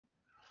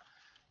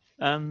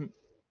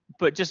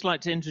But just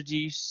like to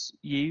introduce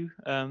you,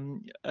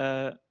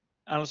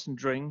 Allison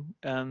Dring,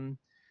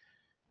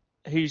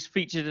 who's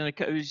featured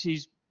in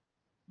she's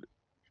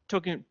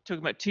talking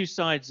about two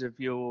sides of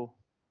your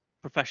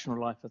professional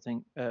life, I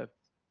think,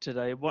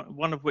 today.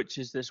 One of which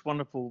is this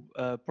wonderful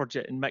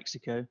project in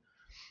Mexico,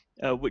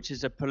 which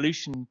is a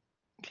pollution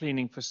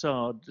cleaning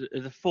facade,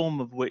 the form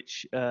of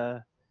which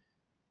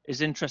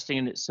is interesting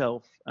in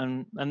itself,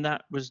 and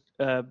that was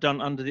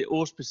done under the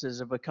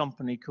auspices of a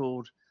company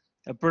called,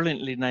 a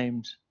brilliantly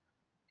named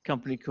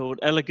company called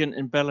Elegant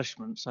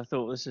Embellishments. I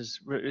thought this has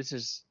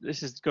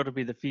got to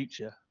be the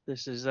future.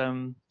 This is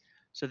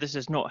so this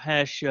is not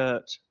hair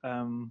shirt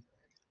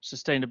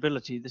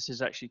sustainability. This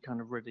is actually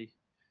kind of really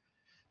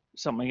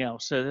something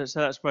else. So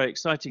that's very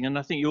exciting. And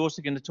I think you're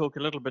also going to talk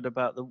a little bit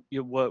about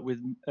your work with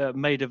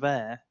Made of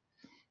Air,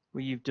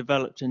 where you've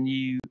developed a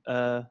new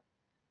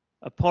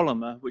a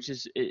polymer which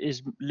is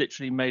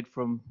literally made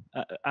from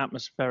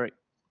atmospheric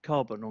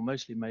carbon, or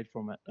mostly made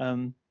from it,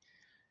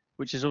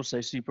 which is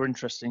also super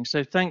interesting.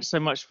 So thanks so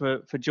much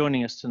for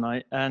joining us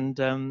tonight.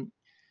 And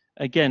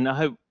again, I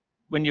hope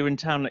when you're in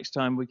town next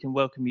time we can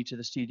welcome you to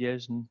the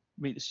studios and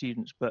meet the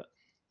students. But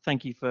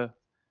thank you for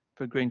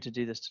agreeing to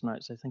do this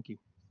tonight. So thank you.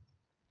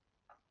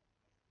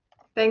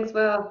 Thanks,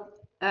 Will.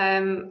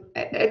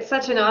 It's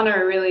such an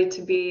honor, really,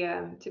 to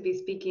be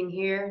speaking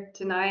here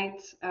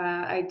tonight.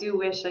 I do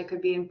wish I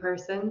could be in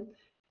person.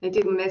 I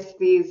do miss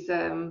these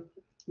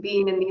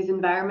being in these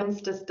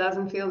environments. Just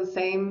doesn't feel the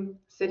same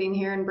sitting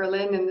here in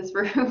Berlin in this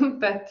room.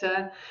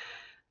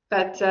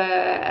 but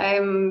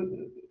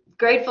I'm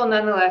grateful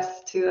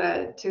nonetheless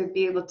to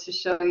be able to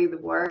show you the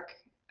work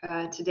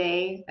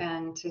today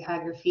and to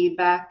have your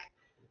feedback.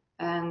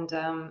 And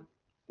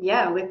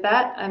yeah, with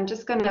that, I'm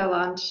just going to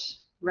launch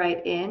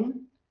right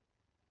in.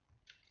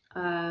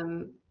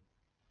 I'll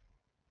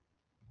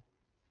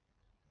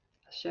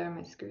share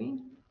my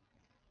screen.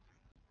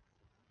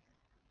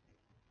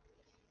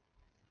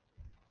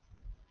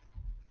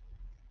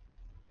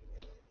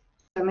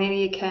 So maybe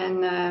you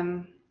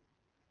can,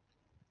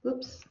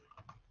 oops,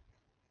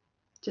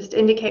 just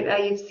indicate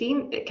that you've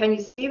seen it. Can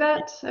you see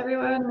that,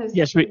 everyone?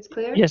 Yes, it's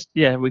clear? Yes,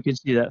 yeah, we can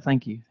see that.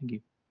 Thank you. Thank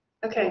you.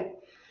 Okay.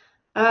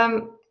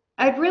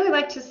 I'd really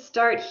like to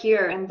start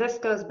here, and this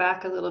goes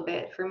back a little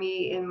bit for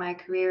me in my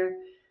career.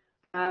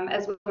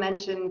 As we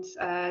mentioned,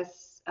 I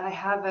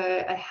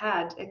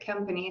had a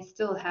company,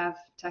 still have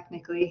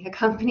technically, a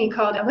company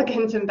called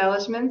Elegant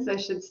Embellishments. I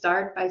should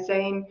start by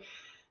saying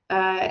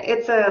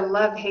it's a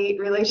love-hate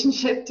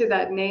relationship to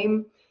that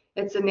name.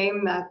 It's a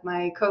name that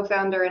my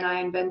co-founder and I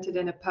invented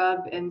in a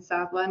pub in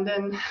South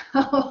London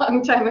a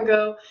long time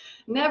ago,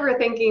 never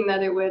thinking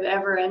that it would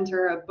ever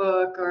enter a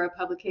book or a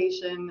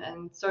publication,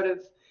 and sort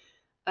of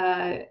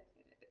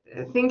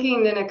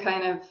thinking in a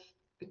kind of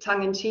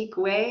tongue-in-cheek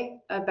way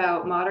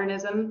about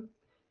modernism,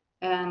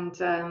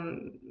 and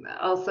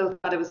also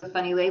thought it was a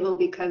funny label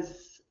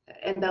because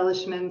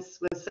embellishments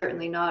was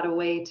certainly not a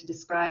way to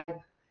describe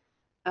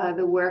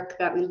the work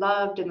that we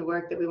loved and the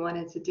work that we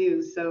wanted to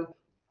do. So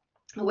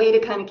a way to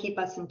kind of keep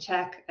us in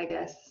check, I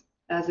guess,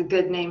 as a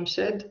good name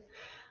should.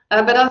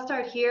 But I'll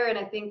start here, and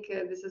I think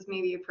this is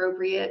maybe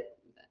appropriate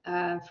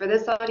for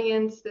this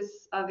audience.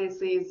 This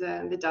obviously is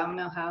the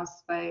Domino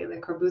House by Le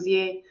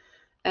Corbusier.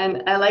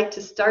 And I like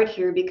to start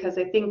here because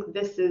I think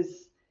this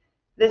is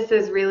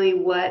really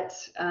what,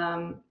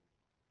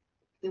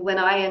 when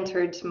I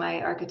entered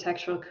my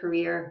architectural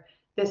career,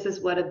 this is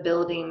what a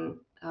building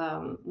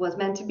was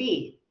meant to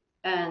be.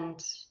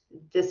 And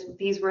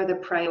these were the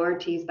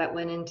priorities that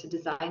went into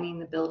designing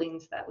the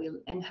buildings that we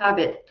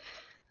inhabit.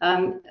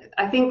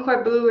 I think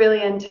Corbu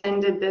really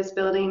intended this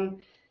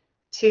building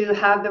to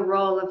have the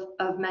role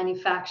of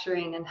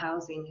manufacturing and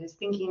housing. He was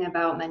thinking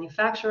about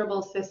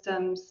manufacturable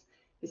systems.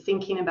 He's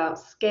thinking about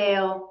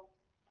scale.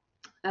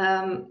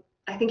 I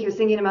think he was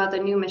thinking about the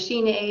new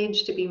machine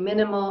age, to be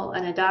minimal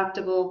and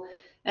adaptable,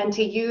 and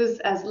to use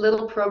as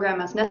little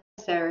program as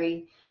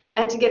necessary,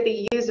 and to get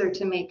the user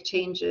to make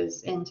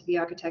changes into the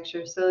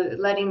architecture. So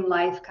letting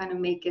life kind of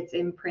make its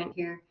imprint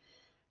here.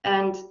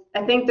 And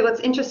I think that what's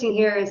interesting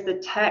here is the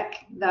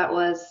tech that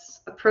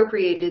was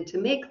appropriated to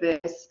make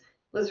this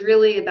was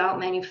really about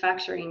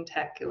manufacturing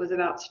tech. It was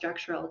about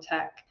structural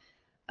tech.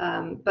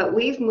 But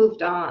we've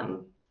moved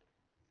on.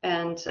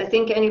 And I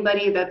think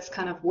anybody that's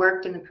kind of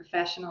worked in the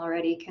profession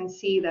already can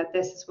see that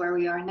this is where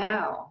we are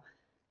now.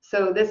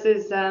 So this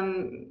is,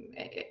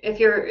 if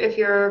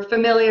you're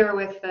familiar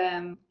with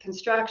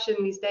construction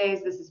these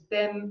days, this is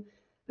BIM.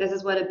 This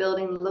is what a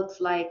building looks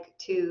like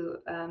to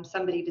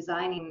somebody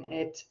designing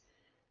it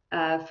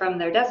from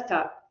their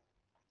desktop.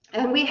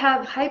 And we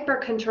have hyper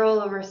control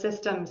over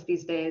systems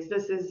these days.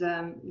 This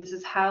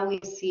is how we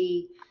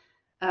see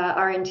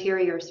our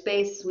interior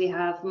space. We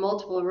have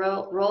multiple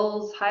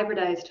roles,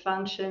 hybridized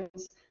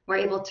functions. We're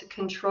able to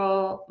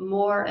control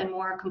more and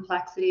more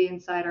complexity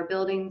inside our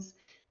buildings.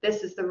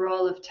 This is the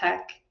role of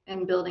tech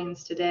in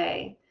buildings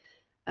today.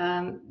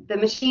 The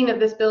machine of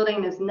this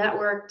building is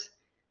networked.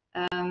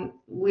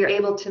 We're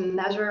able to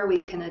measure,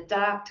 we can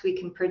adapt, we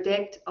can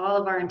predict all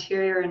of our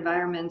interior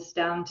environments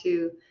down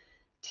to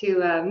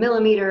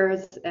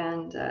millimeters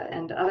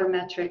and other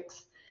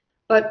metrics.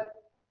 But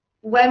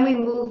when we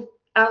move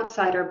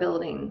outside our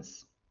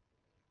buildings,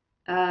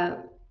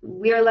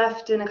 we are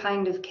left in a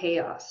kind of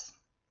chaos.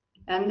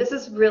 And this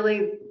is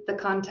really the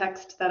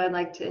context that I'd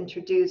like to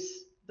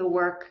introduce the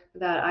work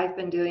that I've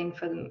been doing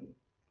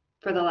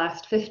for the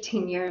last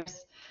 15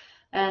 years.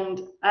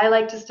 And I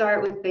like to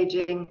start with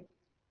Beijing.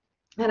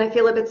 And I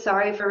feel a bit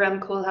sorry for Rem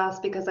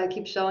Koolhaas because I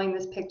keep showing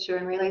this picture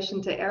in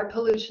relation to air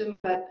pollution,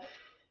 but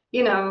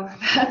you know,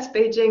 that's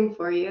Beijing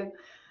for you.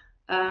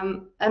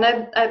 And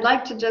I'd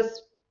like to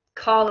just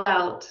call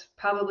out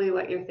probably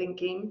what you're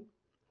thinking,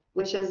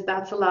 which is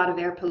that's a lot of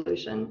air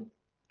pollution.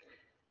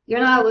 You're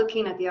not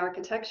looking at the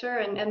architecture,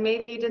 and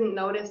maybe you didn't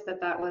notice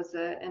that that was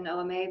an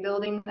OMA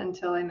building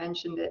until I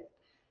mentioned it.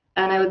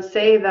 And I would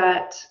say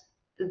that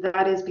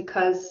that is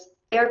because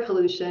air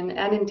pollution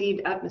and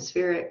indeed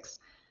atmospherics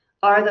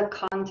are the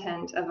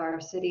content of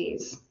our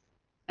cities.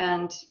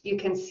 And you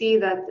can see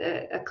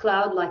that a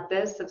cloud like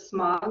this of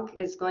smog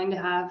is going to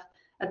have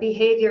a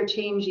behavior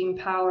changing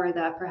power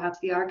that perhaps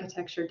the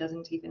architecture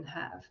doesn't even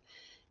have.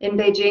 In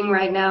Beijing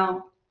right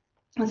now,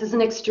 this is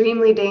an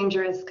extremely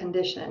dangerous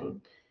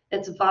condition.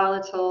 It's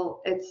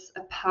volatile, it's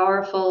a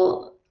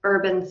powerful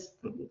urban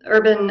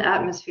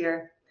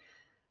atmosphere.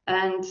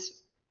 And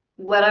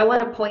what I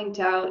want to point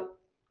out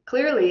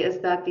clearly is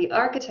that the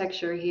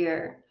architecture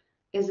here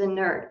is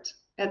inert.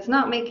 It's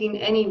not making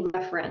any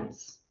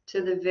reference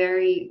to the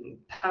very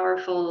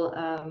powerful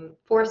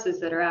forces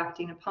that are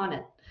acting upon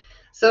it.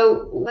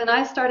 So when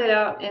I started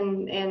out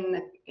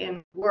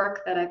in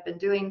work that I've been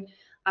doing,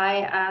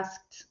 I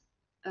asked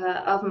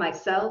of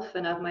myself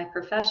and of my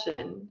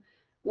profession,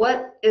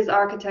 what is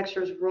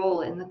architecture's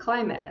role in the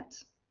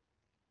climate?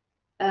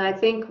 And I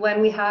think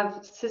when we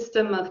have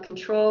system of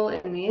control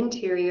in the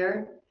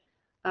interior,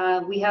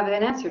 we have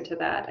an answer to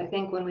that. I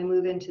think when we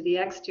move into the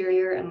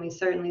exterior and we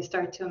certainly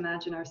start to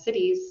imagine our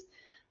cities,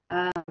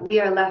 we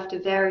are left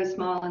very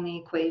small in the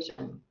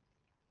equation.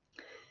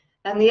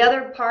 And the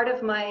other part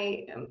of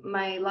my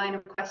line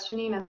of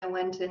questioning as I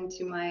went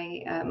into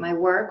my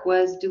work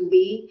was, do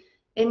we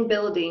in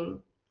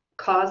building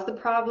cause the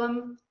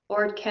problem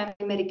or can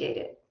we mitigate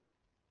it?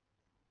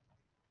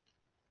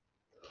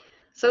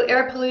 So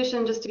air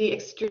pollution, just to be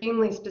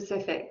extremely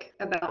specific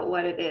about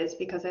what it is,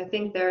 because I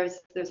think there's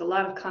a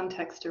lot of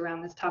context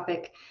around this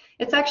topic.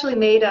 It's actually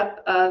made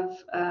up of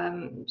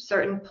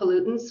certain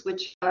pollutants,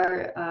 which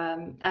are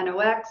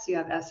NOx, you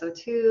have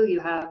SO2,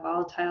 you have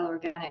volatile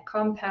organic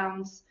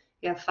compounds,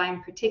 you have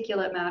fine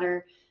particulate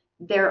matter.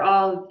 They're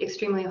all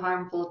extremely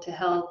harmful to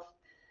health.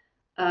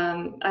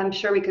 I'm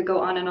sure we could go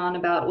on and on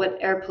about what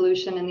air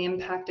pollution and the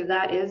impact of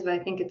that is, but I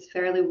think it's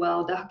fairly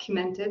well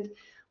documented.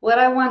 What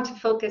I want to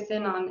focus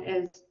in on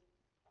is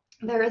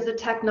there is a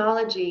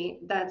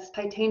technology that's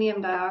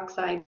titanium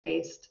dioxide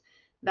based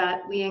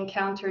that we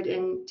encountered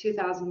in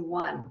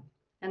 2001.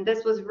 And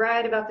this was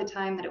right about the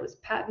time that it was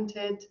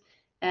patented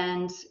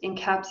and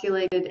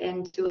encapsulated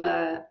into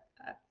a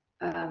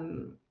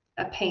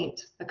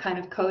paint, a kind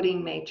of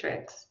coating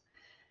matrix.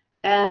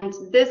 And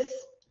this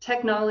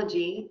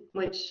technology,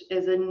 which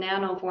is a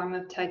nano form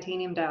of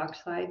titanium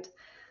dioxide,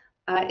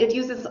 it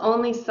uses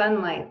only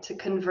sunlight to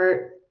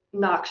convert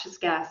noxious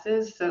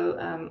gases,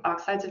 so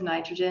oxides of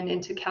nitrogen,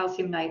 into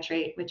calcium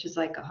nitrate, which is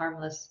like a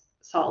harmless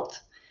salt.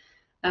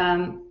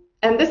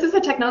 And this is a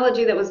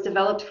technology that was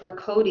developed for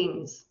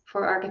coatings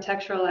for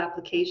architectural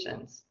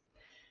applications.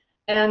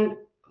 And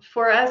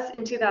for us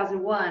in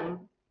 2001,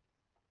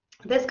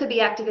 this could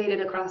be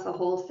activated across the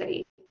whole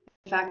city.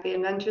 In fact, the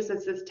inventors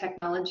of this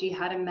technology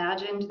had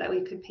imagined that we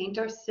could paint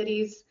our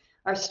cities,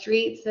 our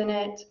streets in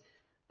it.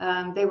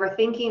 They were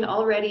thinking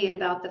already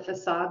about the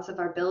facades of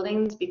our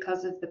buildings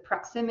because of the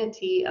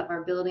proximity of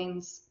our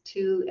buildings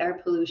to air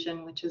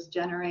pollution, which is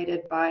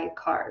generated by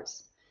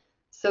cars.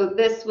 So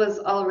this was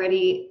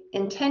already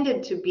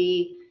intended to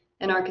be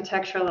an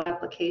architectural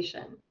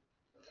application.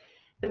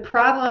 The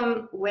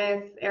problem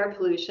with air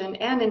pollution,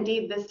 and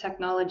indeed this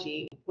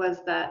technology,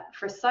 was that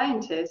for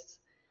scientists,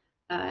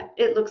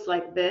 it looks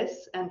like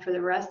this, and for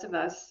the rest of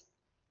us,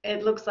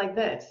 it looks like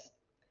this.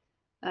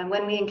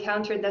 When we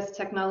encountered this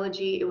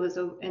technology, it was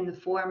in the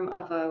form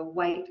of a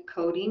white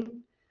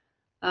coating,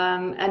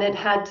 and it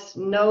had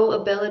no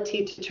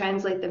ability to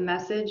translate the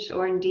message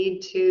or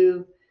indeed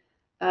to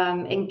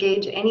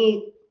engage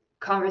any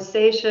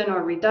conversation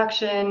or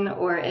reduction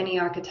or any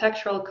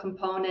architectural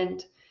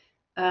component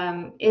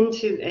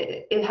into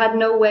it. It had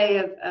no way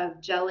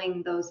of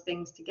gelling those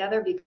things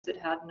together because it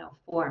had no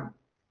form.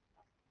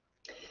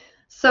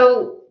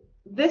 So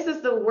this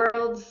is the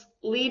world's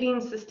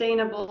leading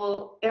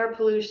sustainable air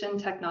pollution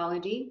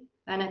technology,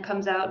 and it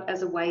comes out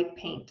as a white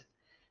paint.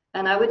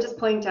 And I would just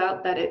point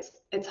out that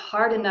it's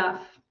hard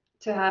enough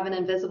to have an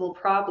invisible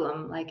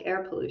problem like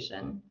air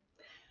pollution.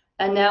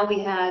 And now we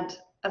had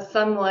a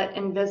somewhat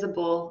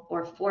invisible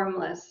or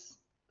formless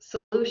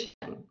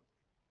solution.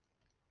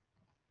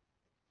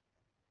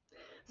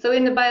 So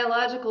in the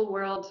biological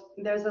world,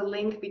 there's a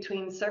link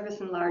between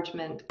surface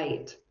enlargement and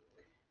light.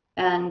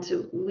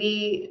 And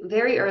we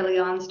very early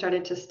on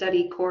started to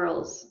study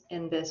corals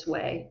in this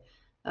way.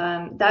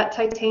 That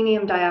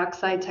titanium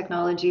dioxide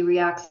technology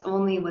reacts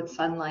only with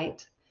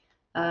sunlight.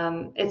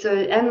 It's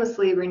an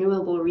endlessly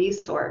renewable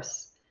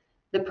resource.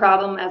 The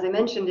problem, as I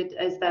mentioned,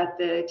 is that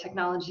the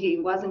technology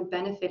wasn't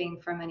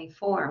benefiting from any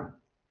form.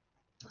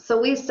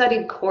 So we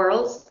studied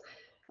corals,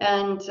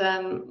 and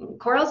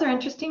corals are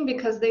interesting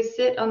because they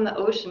sit on the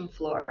ocean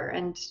floor,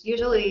 and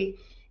usually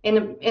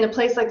in a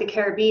place like the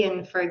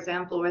Caribbean, for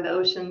example, where the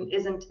ocean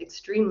isn't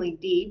extremely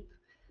deep,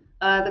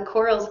 the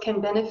corals can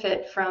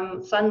benefit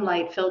from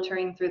sunlight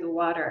filtering through the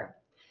water.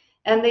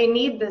 And they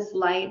need this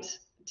light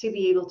to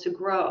be able to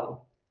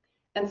grow.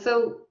 And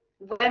so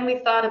when we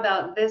thought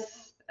about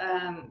this,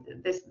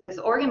 this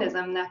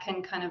organism that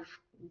can kind of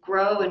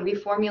grow and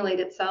reformulate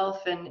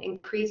itself and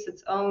increase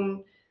its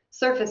own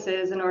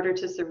surfaces in order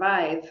to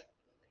survive,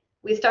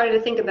 we started to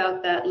think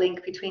about that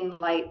link between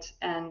light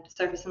and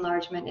surface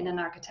enlargement in an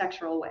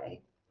architectural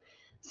way.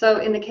 So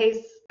in the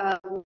case of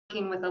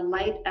working with a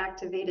light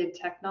activated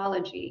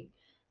technology,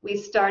 we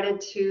started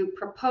to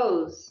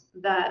propose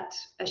that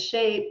a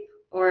shape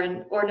or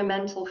an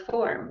ornamental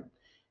form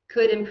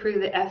could improve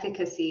the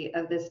efficacy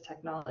of this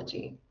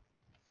technology.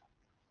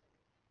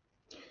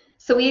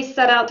 So we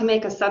set out to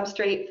make a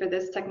substrate for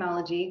this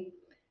technology,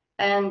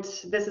 and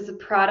this is a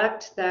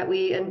product that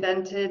we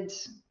invented,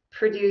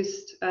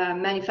 produced,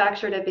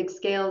 manufactured at big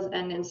scales,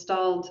 and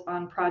installed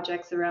on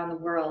projects around the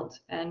world,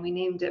 and we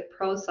named it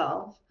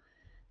ProSolve.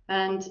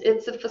 And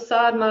it's a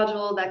facade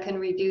module that can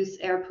reduce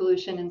air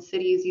pollution in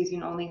cities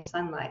using only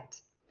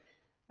sunlight.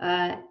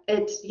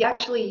 It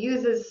actually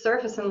uses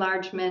surface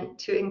enlargement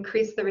to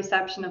increase the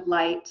reception of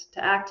light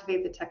to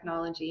activate the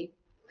technology.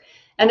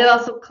 And it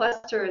also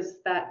clusters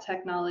that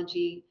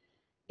technology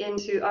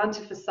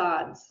onto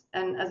facades.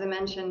 And as I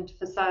mentioned,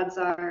 facades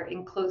are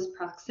in close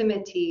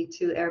proximity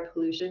to air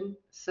pollution.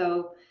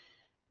 So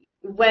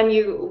when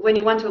you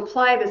want to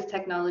apply this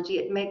technology,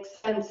 it makes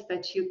sense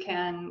that you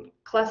can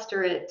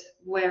cluster it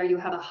where you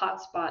have a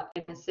hotspot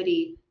in a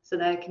city so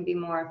that it can be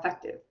more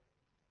effective.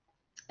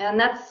 And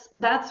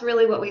that's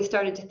really what we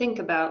started to think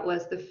about,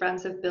 was the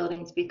fronts of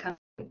buildings becoming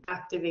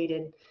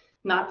activated,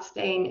 not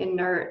staying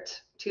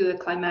inert to a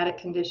climatic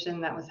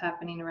condition that was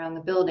happening around the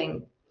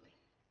building.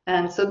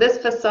 And so this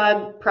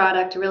facade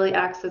product really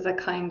acts as a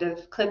kind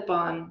of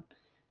clip-on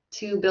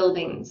to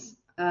buildings.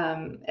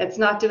 It's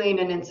not doing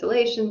an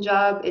insulation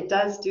job. It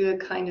does do a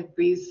kind of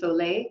brise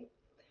soleil,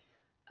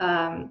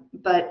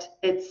 but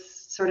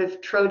its sort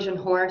of Trojan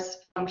horse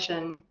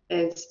function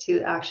is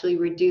to actually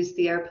reduce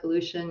the air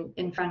pollution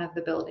in front of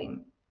the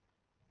building.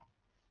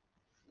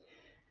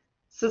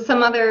 So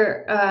some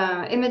other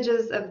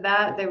images of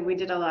that we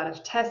did a lot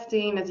of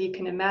testing. As you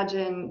can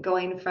imagine,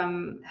 going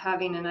from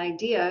having an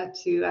idea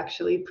to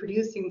actually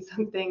producing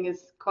something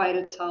is quite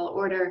a tall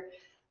order,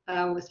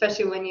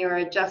 especially when you're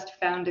a just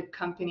founded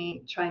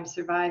company trying to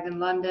survive in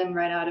London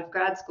right out of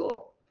grad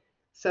school.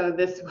 So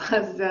this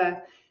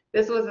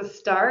was a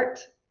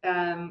start.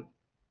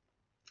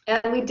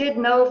 And we did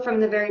know from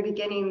the very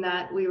beginning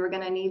that we were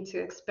going to need to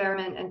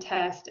experiment and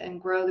test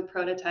and grow the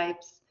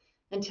prototypes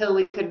until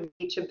we could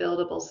reach a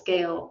buildable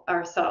scale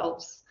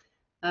ourselves.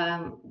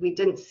 We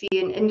didn't see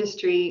an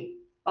industry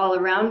all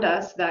around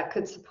us that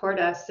could support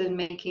us in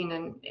making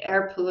an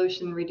air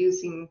pollution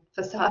reducing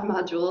facade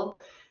module.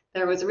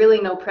 There was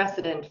really no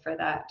precedent for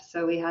that.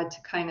 So we had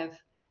to kind of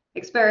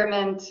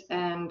experiment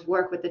and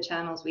work with the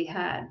channels we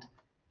had.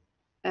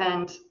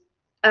 And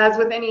as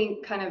with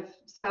any kind of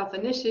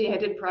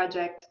self-initiated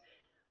project,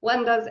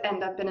 one does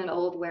end up in an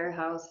old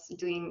warehouse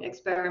doing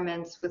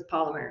experiments with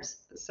polymers.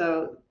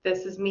 So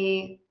this is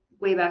me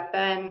way back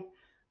then.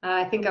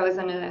 I think I was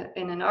in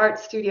an art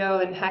studio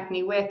in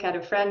Hackney Wick at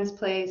a friend's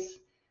place.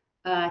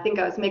 I think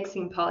I was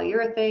mixing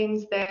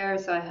polyurethanes there,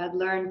 so I had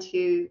learned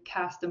to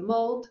cast a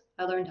mold.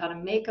 I learned how to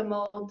make a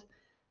mold.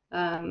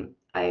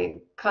 I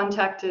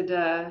contacted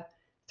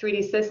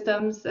 3D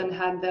Systems and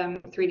had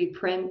them 3D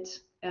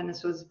print, and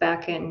this was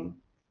back in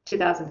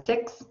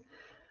 2006,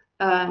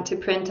 to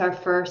print our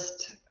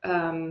first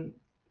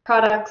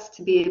products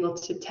to be able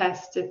to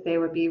test if they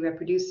would be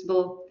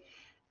reproducible.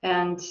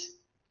 And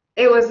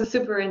it was a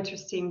super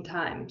interesting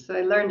time. So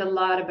I learned a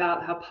lot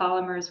about how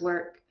polymers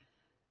work,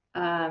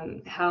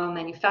 how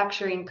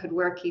manufacturing could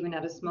work even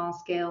at a small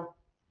scale.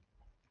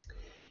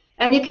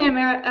 And you can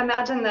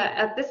imagine that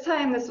at this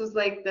time, this was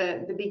like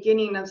the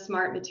beginning of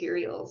smart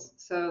materials.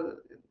 So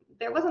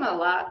there wasn't a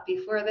lot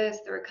before this.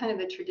 There were kind of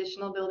the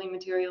traditional building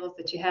materials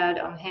that you had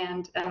on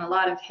hand and a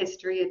lot of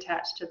history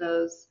attached to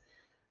those.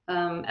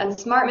 And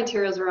smart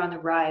materials were on the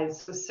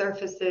rise, with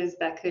surfaces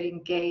that could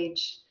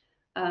engage,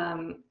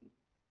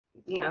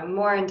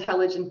 more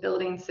intelligent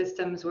building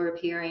systems were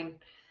appearing.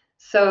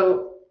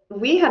 So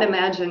we had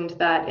imagined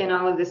that in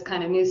all of this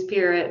kind of new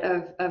spirit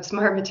of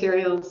smart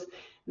materials,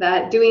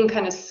 that doing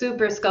kind of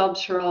super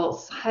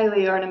sculptural,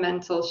 highly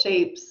ornamental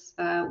shapes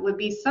would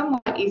be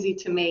somewhat easy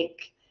to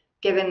make,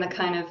 given the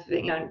kind of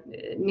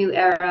new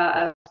era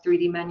of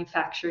 3D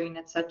manufacturing,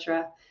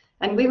 etc.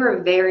 And we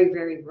were very,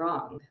 very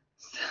wrong.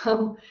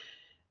 So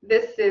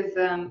this is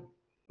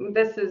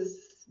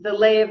the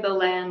lay of the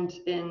land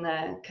in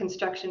the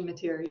construction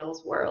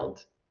materials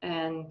world.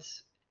 And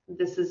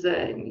This is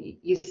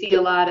you see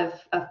a lot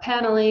of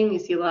paneling, you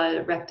see a lot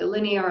of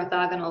rectilinear,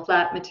 orthogonal,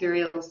 flat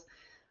materials.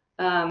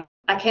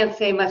 I can't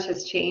say much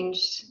has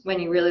changed when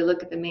you really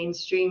look at the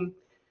mainstream.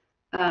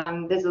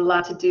 There's a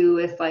lot to do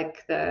with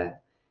like the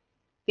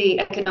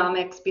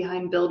economics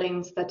behind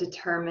buildings that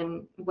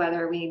determine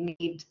whether we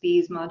need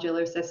these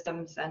modular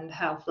systems and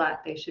how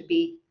flat they should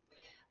be.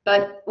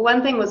 But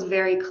one thing was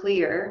very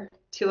clear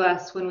to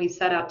us when we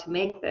set out to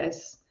make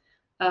this.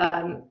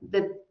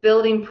 The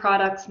building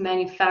products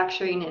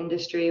manufacturing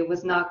industry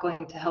was not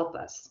going to help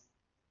us.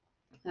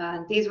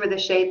 These were the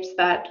shapes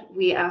that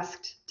we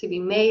asked to be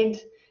made.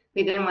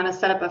 We didn't want to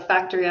set up a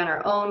factory on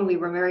our own. We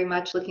were very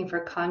much looking for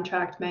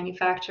contract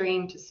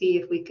manufacturing to see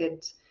if we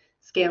could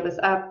scale this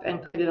up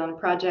and put it on a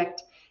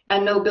project.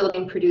 And no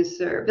building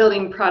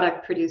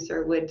product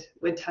producer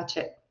would touch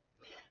it.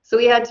 So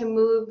we had to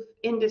move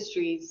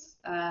industries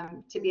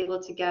to be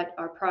able to get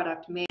our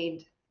product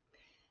made.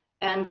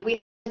 And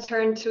we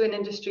turned to an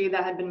industry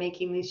that had been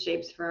making these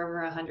shapes for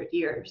over 100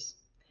 years.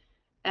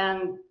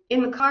 And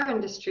in the car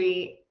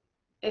industry,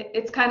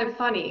 it's kind of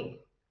funny,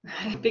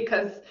 right?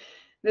 Because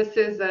this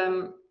is,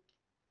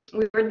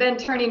 we were then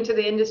turning to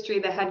the industry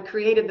that had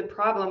created the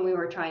problem we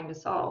were trying to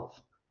solve.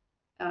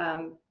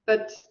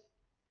 But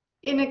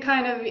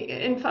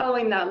in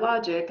following that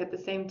logic at the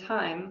same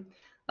time,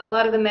 a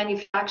lot of the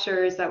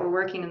manufacturers that were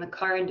working in the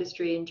car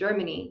industry in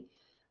Germany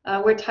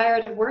were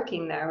tired of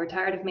working there. We're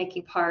tired of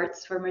making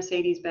parts for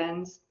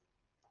Mercedes-Benz.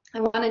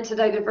 I wanted to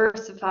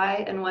diversify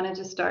and wanted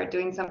to start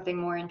doing something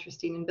more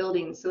interesting in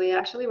buildings. So we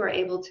actually were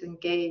able to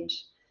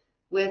engage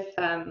with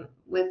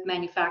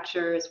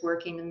manufacturers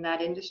working in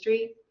that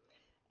industry.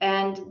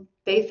 And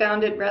they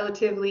found it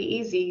relatively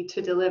easy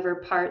to deliver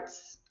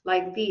parts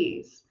like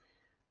these,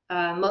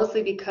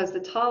 mostly because the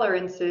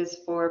tolerances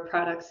for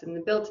products in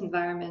the built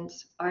environment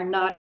are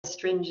not as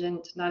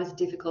stringent, not as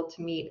difficult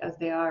to meet as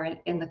they are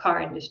in the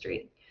car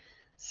industry.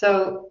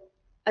 So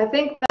I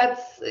think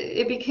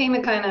it became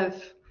a kind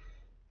of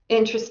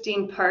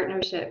interesting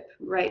partnership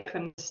right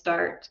from the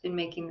start in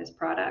making this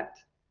product.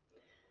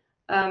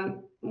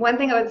 One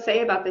thing I would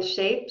say about the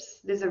shapes,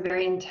 these are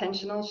very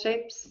intentional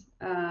shapes.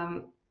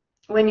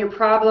 When your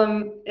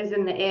problem is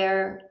in the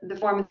air, the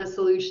form of the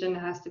solution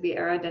has to be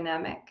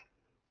aerodynamic.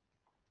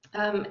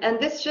 And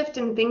this shift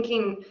in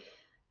thinking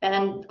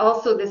and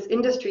also this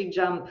industry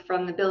jump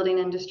from the building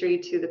industry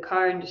to the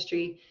car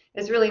industry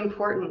is really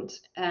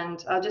important.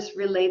 And I'll just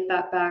relate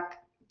that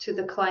back to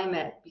the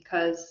climate,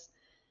 because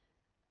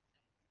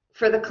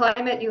for the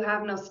climate, you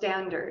have no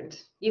standard.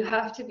 You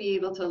have to be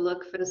able to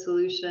look for the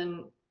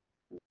solution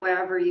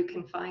wherever you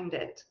can find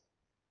it.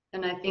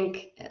 And I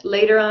think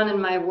later on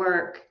in my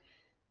work,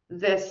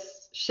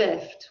 this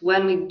shift,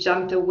 when we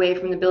jumped away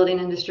from the building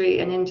industry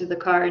and into the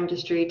car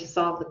industry to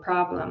solve the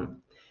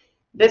problem,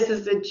 this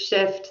is a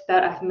shift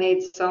that I've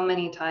made so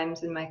many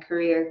times in my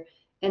career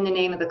in the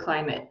name of the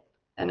climate.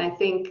 And I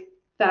think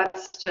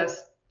that's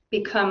just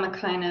become a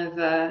kind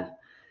of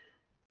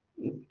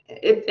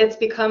it's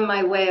become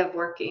my way of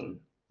working,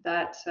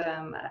 that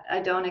I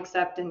don't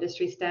accept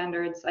industry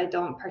standards. I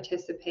don't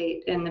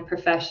participate in the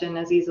profession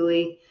as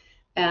easily,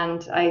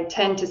 and I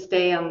tend to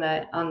stay on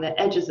the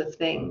edges of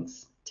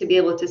things to be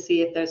able to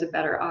see if there's a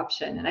better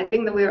option. And I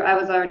think that I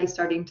was already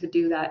starting to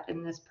do that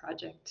in this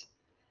project.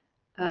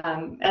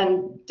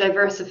 And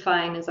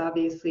diversifying is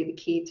obviously the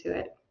key to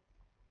it.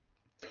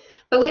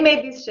 But we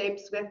made these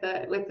shapes with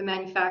the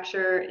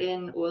manufacturer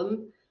in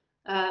Ulm.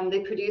 They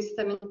produced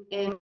them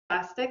in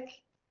plastic,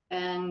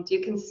 and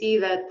you can see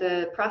that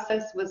the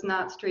process was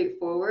not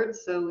straightforward.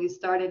 So we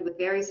started with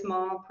very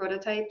small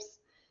prototypes.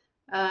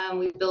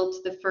 We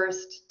built the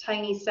first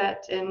tiny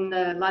set in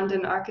the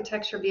London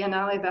Architecture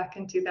Biennale back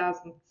in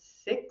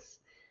 2006.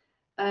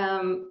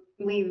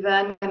 We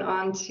then went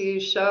on to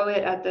show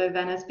it at the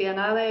Venice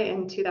Biennale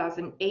in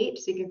 2008.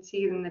 So you can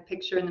see in the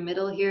picture in the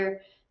middle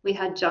here, we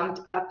had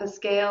jumped up a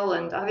scale,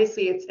 and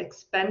obviously it's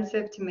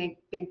expensive to make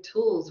big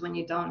tools when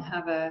you don't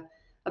have a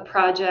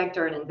project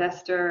or an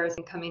investor or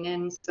something coming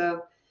in.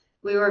 So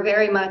we were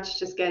very much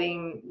just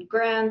getting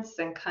grants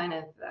and kind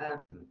of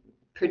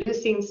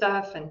producing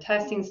stuff and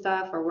testing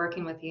stuff, or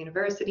working with the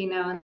university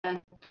now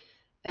and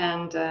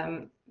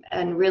then,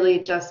 and really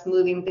just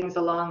moving things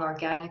along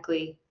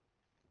organically.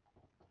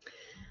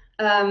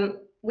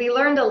 We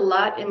learned a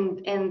lot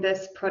in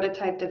this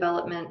prototype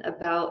development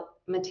about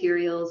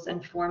materials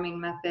and forming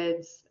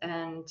methods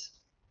and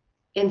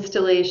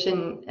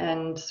installation,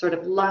 and sort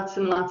of lots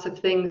and lots of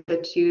things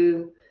that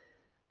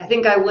I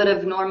think I would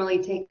have normally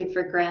taken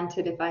for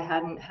granted if I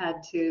hadn't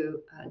had to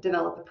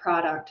develop a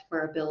product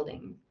for a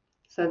building.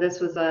 So this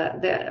was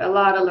a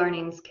lot of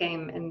learnings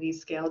came in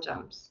these scale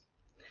jumps.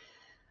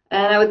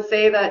 And I would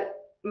say that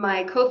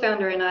my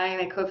co-founder and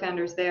my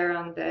co-founders there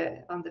on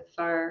the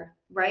far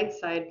right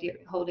side,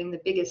 holding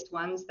the biggest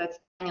ones, that's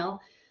Daniel.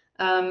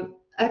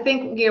 I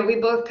think we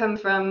both come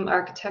from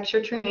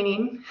architecture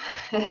training,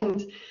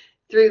 and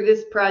through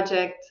this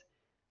project,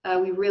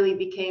 we really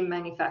became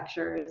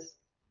manufacturers.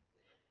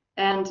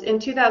 And in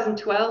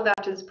 2012,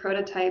 after this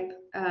prototype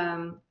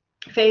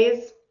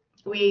phase,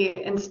 we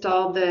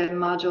installed the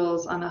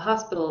modules on a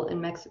hospital in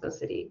Mexico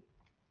City.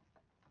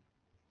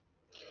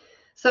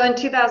 So in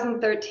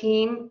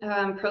 2013,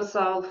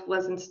 ProSolve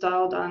was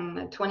installed on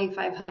a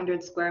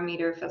 2,500 square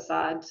meter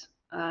facade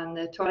on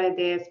the Torre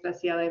de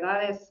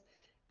Especialidades.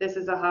 This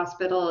is a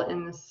hospital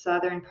in the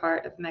southern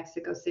part of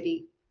Mexico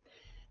City.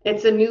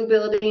 It's a new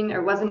building,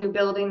 or was a new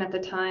building at the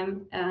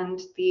time,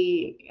 and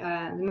the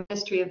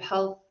Ministry of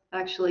Health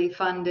actually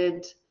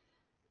funded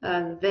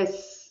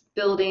this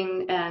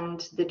building,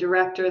 and the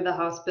director of the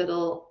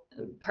hospital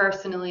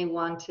personally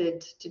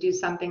wanted to do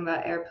something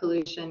about air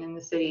pollution in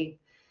the city.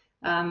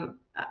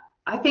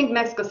 I think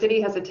Mexico City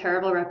has a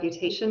terrible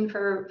reputation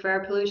for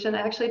air pollution.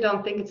 I actually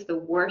don't think it's the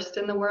worst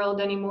in the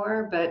world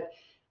anymore, but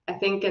I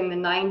think in the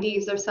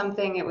 90s or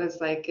something, it was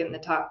like in the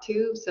top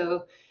 2.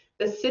 So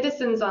the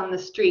citizens on the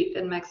street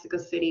in Mexico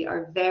City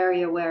are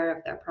very aware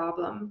of their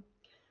problem.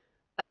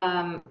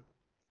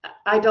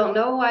 I don't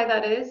know why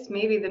that is.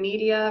 Maybe the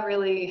media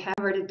really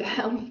hammered it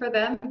down for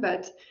them,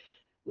 but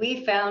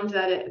we found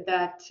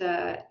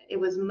that it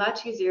was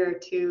much easier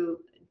to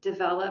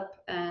develop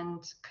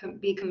and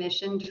be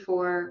commissioned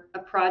for a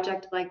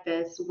project like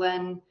this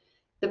when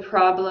the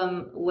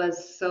problem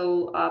was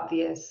so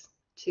obvious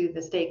to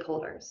the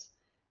stakeholders.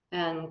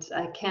 And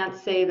I can't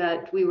say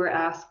that we were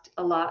asked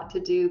a lot to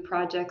do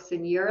projects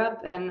in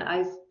Europe, and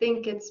I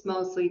think it's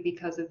mostly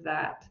because of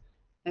that.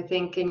 I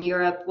think in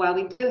Europe, while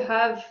we do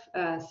have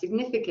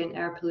significant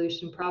air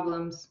pollution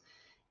problems,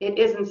 it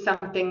isn't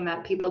something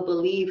that people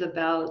believe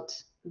about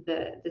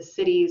the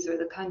cities or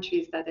the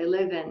countries that they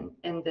live in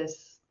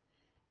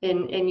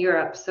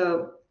Europe.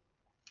 So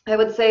I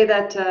would say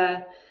that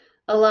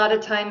a lot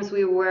of times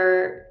we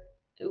were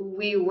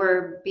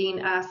being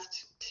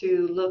asked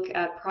to look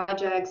at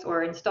projects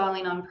or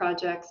installing on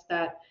projects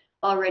that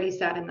already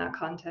sat in that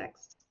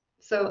context.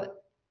 So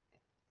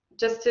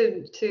just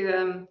to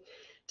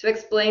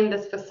explain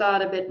this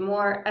facade a bit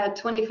more, at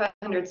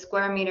 2,500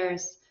 square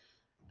meters,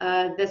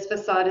 this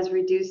facade is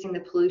reducing the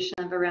pollution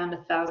of around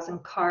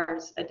 1,000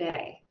 cars a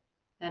day.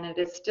 And it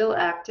is still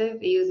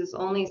active. It uses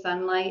only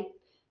sunlight.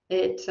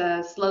 It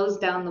slows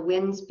down the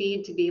wind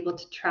speed to be able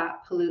to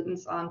trap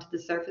pollutants onto the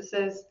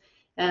surfaces.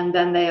 And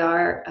then they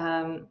are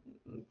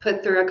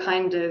put through a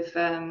kind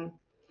of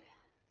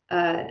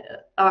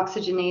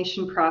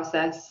oxygenation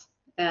process.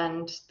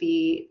 And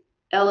the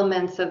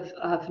elements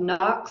of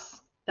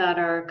NOx that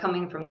are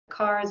coming from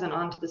cars and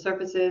onto the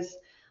surfaces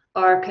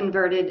are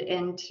converted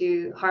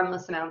into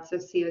harmless amounts of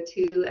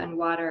CO2 and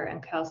water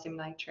and calcium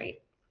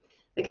nitrate.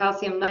 The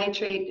calcium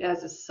nitrate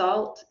as a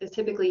salt is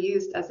typically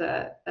used as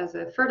a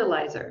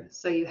fertilizer.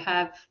 So you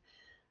have,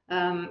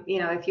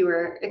 if you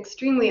were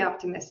extremely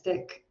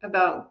optimistic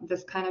about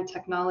this kind of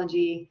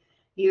technology,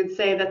 you'd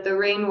say that the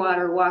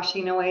rainwater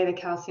washing away the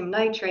calcium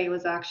nitrate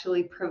was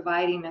actually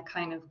providing a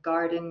kind of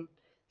garden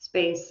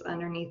space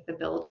underneath the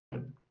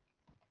building.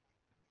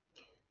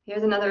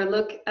 Here's another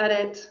look at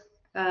it.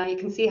 You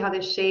can see how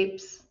the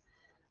shapes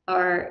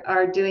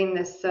are doing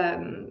this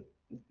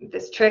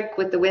this trick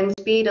with the wind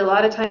speed. A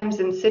lot of times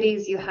in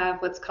cities you have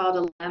what's called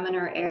a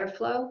laminar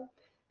airflow,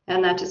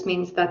 and that just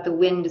means that the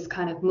wind is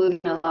kind of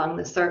moving along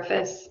the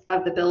surface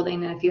of the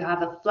building. And if you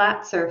have a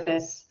flat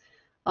surface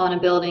on a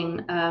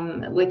building,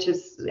 which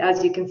is,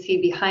 as you can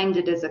see behind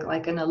it, is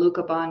like an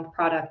Alucobond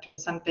product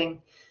or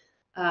something,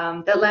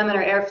 that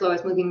laminar airflow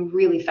is moving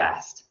really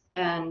fast,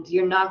 and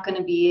you're not going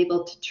to be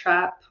able to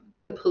trap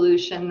the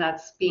pollution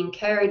that's being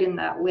carried in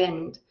that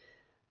wind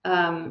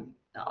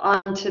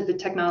onto the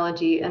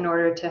technology in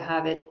order to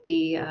have it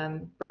be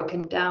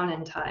broken down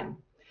in time.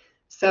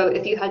 So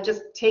if you had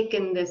just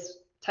taken this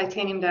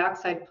titanium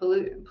dioxide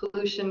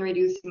pollution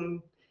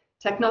reducing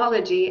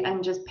technology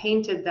and just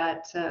painted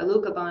that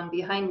Alucobond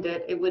behind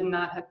it, it would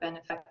not have been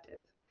effective.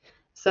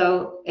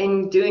 So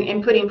in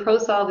putting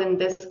ProSolve in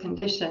this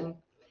condition,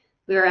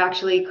 we are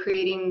actually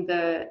creating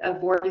a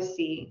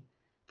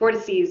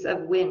vortices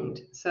of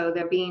wind. So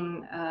they're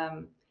being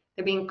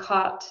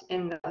caught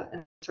in the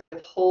sort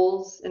of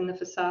holes in the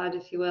facade,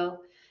 if you will,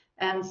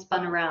 and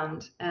spun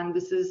around. And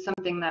this is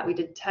something that we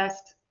did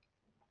test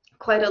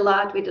quite a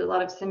lot. We did a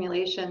lot of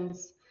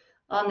simulations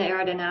on the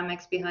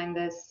aerodynamics behind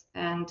this,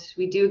 and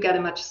we do get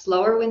a much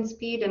slower wind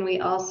speed, and we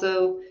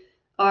also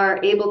are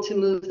able to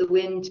move the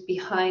wind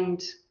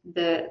behind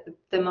the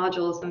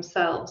modules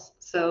themselves.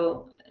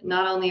 So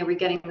not only are we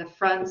getting the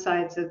front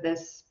sides of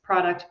this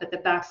product, but the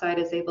back side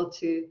is able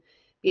to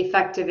be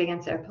effective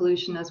against air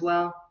pollution as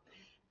well.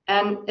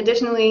 And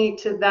additionally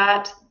to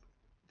that,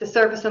 the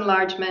surface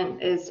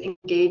enlargement is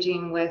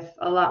engaging with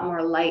a lot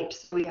more light.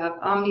 So we have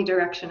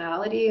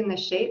omnidirectionality in the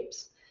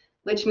shapes,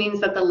 which means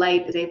that the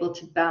light is able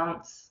to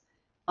bounce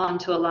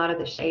onto a lot of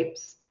the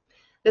shapes.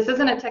 This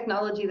isn't a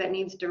technology that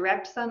needs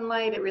direct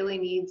sunlight. It really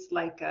needs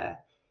like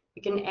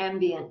an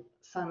ambient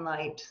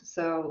sunlight.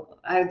 So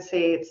I would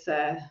say it's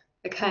a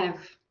kind of,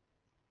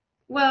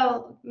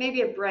 well,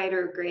 maybe a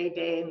brighter gray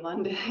day in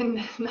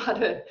London,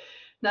 not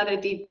a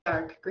deep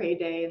dark gray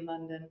day in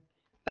London,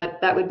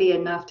 but that would be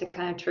enough to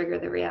kind of trigger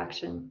the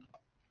reaction.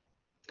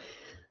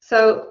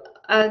 So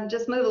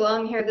just move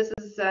along here. This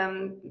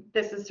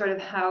is sort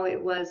of how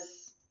it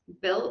was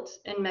built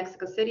in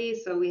Mexico City,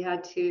 so we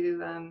had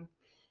to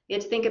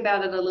think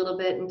about it a little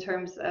bit in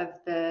terms of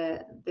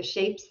the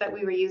shapes that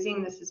we were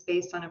using. This is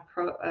based on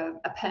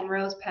a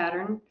Penrose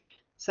pattern,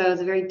 so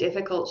it's a very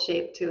difficult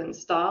shape to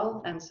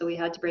install, and so we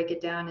had to break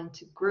it down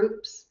into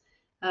groups.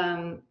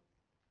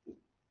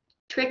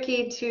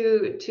 Tricky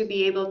to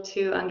be able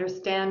to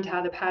understand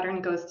how the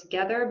pattern goes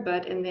together,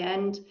 but in the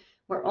end,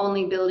 we're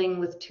only building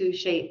with 2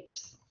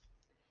 shapes.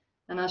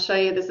 And I'll show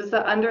you, this is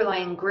the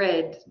underlying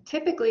grid.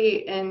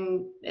 Typically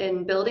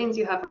in buildings,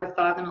 you have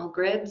orthogonal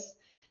grids.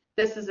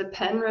 This is a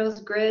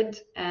Penrose grid,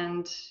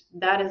 and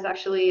that is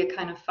actually a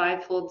kind of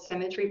 5-fold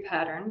symmetry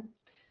pattern.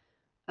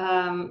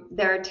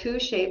 There are 2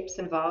 shapes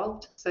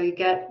involved, so you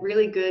get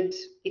really good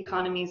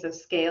economies of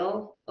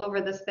scale over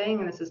this thing.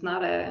 And this is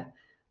not a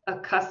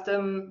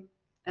custom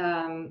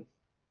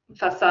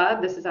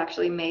facade. This is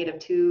actually made of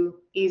 2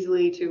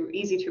 easy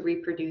to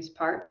reproduce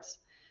parts.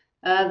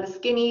 The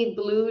skinny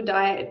blue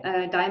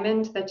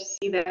diamond that you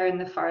see there in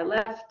the far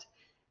left,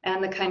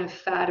 and the kind of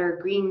fatter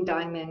green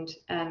diamond,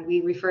 and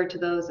we refer to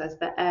those as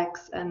the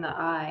X and the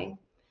I.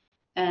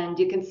 And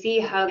you can see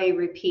how they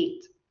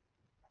repeat.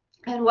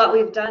 And what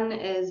we've done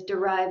is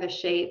derive a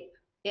shape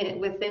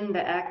within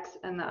the X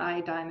and the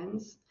I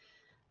diamonds.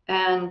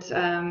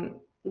 And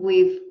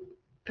we've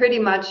pretty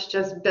much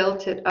just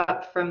built it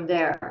up from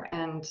there,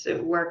 and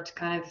it worked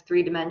kind of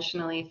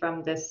 3-dimensionally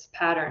from this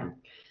pattern.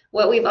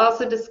 What we've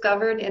also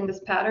discovered in this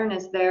pattern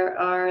is there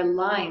are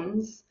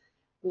lines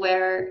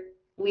where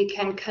we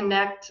can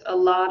connect a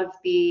lot of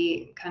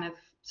the kind of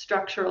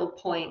structural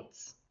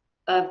points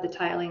of the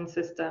tiling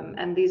system,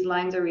 and these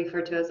lines are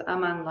referred to as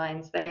Amann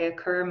lines. They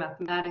occur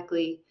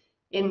mathematically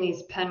in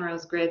these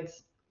Penrose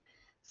grids.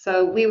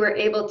 So we were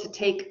able to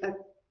take a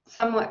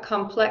somewhat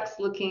complex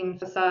looking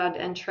facade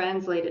and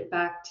translate it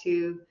back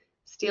to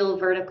steel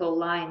vertical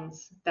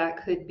lines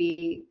that could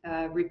be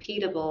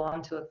repeatable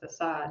onto a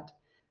facade.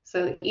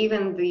 So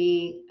even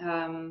the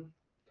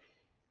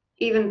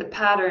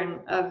pattern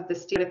of the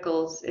steel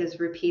verticals is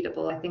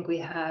repeatable. I think we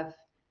have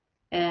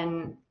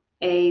an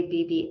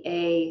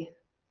ABBA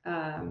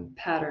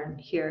pattern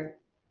here.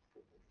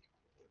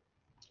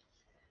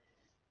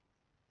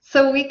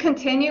 So we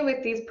continue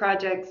with these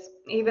projects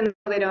even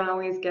though they don't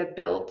always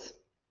get built.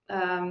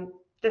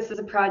 This is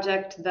a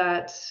project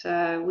that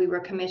we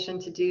were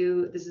commissioned to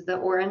do. This is the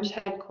Orange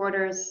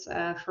headquarters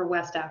for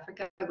West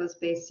Africa. It was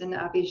based in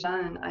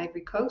Abidjan and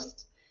Ivory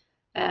Coast.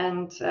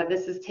 And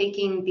this is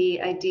taking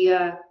the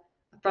idea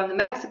from the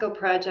Mexico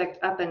project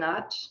up a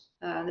notch.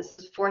 This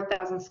is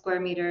 4,000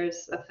 square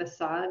meters of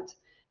facade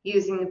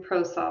using the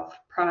ProSolve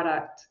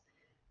product.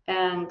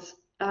 And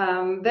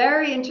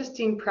very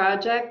interesting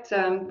project.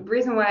 The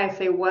reason why I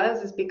say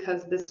was is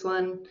because this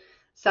one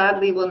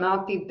sadly will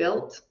not be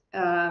built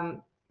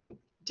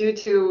due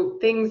to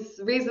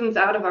reasons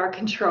out of our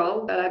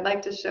control, but I'd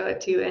like to show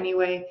it to you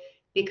anyway,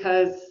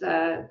 because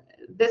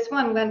this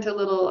one went a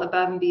little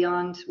above and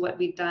beyond what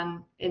we've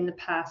done in the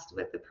past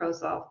with the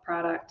ProSolve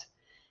product.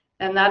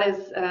 And that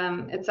is,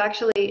 it's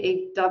actually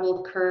a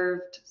double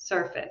curved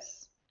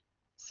surface.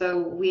 So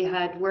we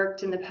had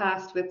worked in the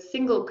past with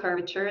single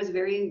curvatures,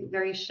 very,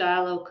 very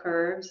shallow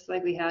curves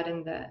like we had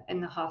in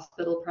the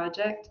hospital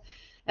project.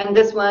 And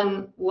this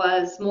one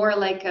was more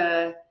like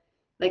a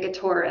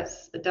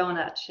torus, a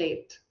donut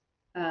shaped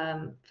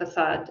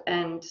facade.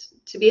 And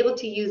to be able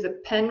to use a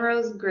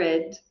Penrose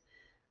grid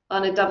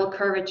on a double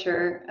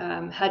curvature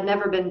had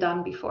never been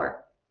done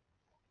before.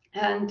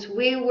 And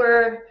we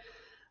were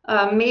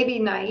maybe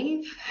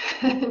naive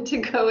to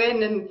go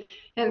in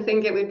and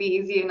think it would be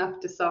easy enough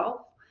to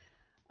solve.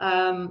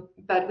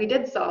 But we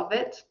did solve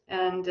it,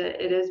 and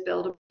it is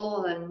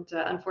buildable. And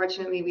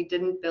unfortunately, we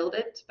didn't build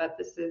it. But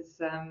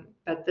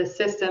but the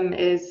system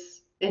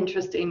is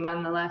interesting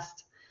nonetheless.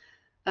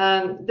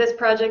 This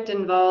project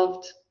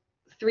involved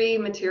 3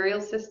 material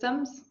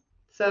systems.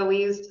 So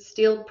we used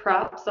steel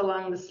props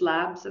along the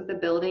slabs of the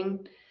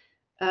building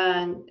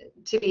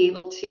to be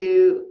able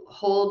to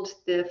hold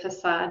the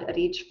facade at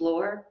each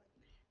floor.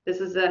 This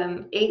is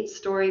an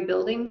 8-story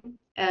building,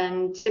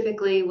 and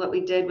typically what we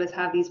did was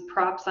have these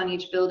props on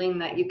each building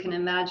that you can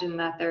imagine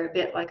that they're a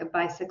bit like a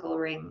bicycle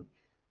ring.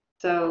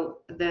 So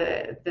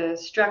the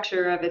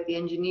structure of it, the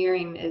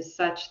engineering is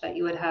such that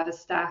you would have a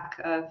stack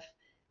of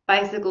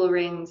bicycle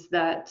rings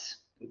that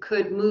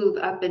could move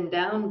up and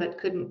down but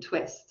couldn't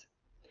twist.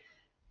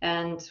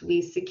 And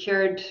we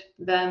secured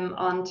them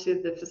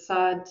onto the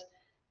facade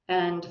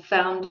and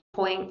found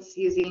points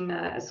using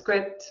a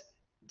script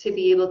to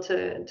be able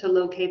to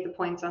locate the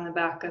points on the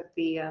back of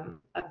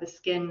the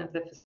skin of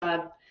the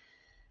facade.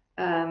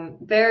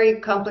 Very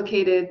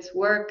complicated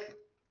work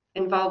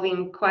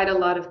involving quite a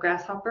lot of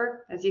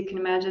grasshopper, as you can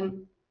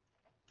imagine.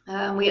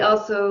 We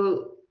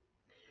also,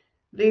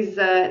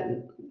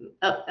 a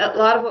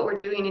lot of what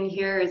we're doing in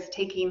here is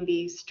taking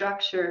the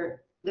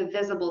structure, the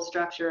visible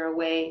structure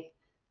away.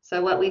 So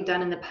what we've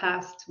done in the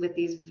past with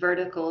these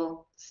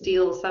vertical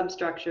steel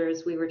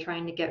substructures, we were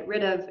trying to get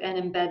rid of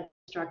and embed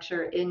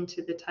structure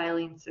into the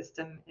tiling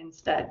system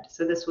instead.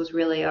 So this was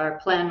really our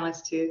plan,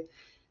 was to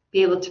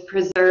be able to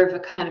preserve a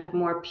kind of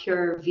more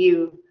pure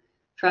view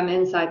from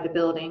inside the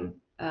building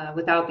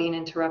without being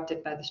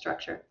interrupted by the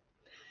structure.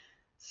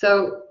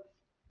 So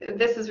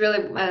this is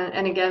really,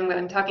 and again, what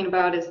I'm talking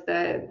about is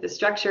the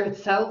structure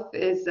itself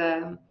is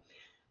a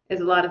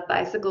lot of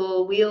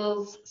bicycle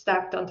wheels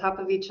stacked on top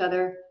of each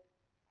other.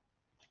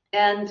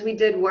 And we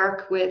did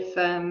work with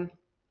a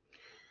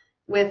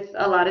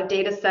lot of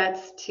data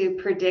sets to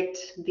predict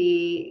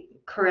the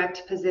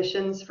correct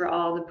positions for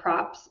all the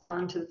props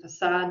onto the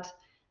facade.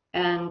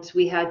 And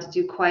we had to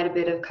do quite a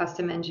bit of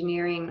custom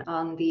engineering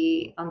on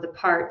the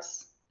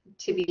parts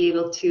to be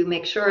able to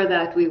make sure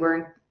that we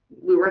weren't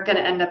going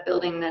to end up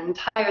building an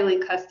entirely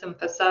custom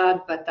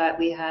facade, but that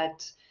we had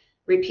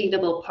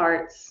repeatable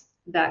parts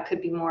that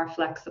could be more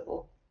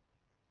flexible.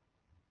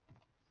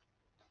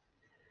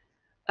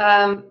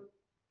 In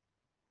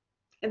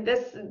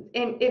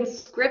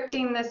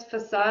scripting this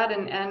facade,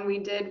 and we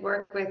did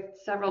work with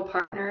several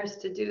partners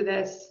to do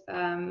this,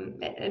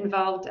 it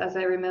involved, as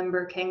I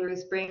remember, kangaroo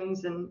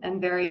springs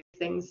and various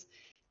things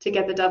to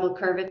get the double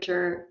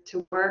curvature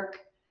to work.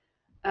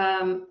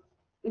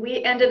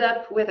 We ended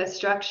up with a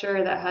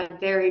structure that had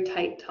very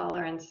tight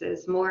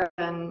tolerances, more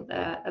than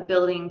a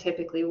building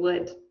typically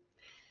would.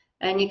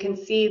 And you can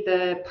see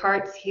the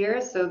parts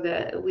here, so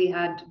that we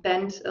had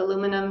bent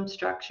aluminum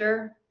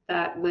structure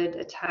that would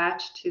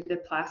attach to the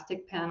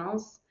plastic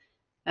panels.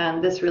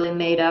 And this really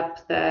made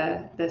up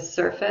the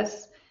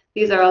surface.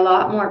 These are a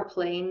lot more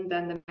plain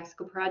than the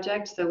Mexico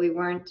project, so we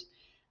weren't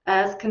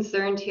as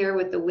concerned here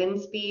with the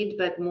wind speed,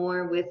 but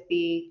more with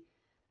the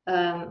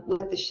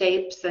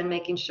shapes and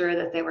making sure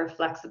that they were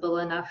flexible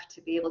enough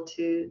to be able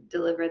to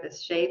deliver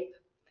this shape.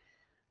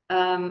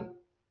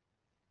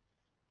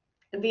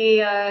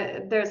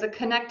 There's a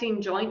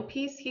connecting joint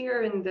piece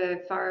here in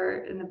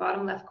the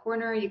bottom left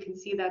corner. You can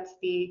see that's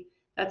the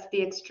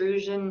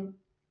extrusion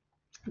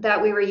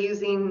that we were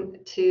using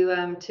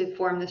to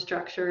form the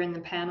structure in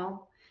the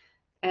panel.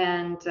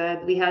 And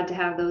we had to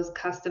have those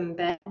custom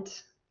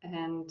bent,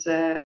 and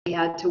we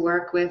had to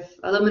work with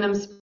aluminum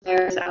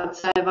suppliers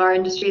outside of our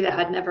industry that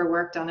had never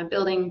worked on a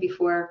building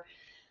before.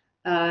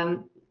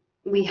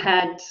 We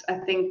had, I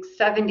think,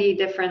 70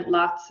 different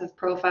lots of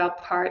profile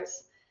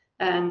parts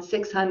and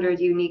 600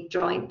 unique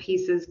joint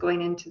pieces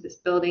going into this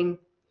building.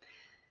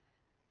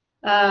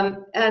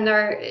 And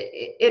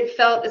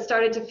it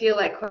started to feel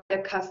like quite a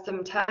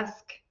custom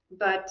task,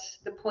 but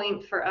the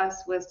point for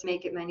us was to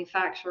make it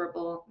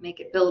manufacturable, make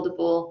it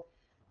buildable.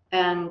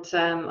 And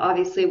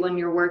obviously when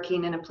you're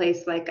working in a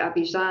place like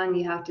Abidjan,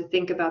 you have to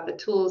think about the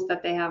tools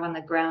that they have on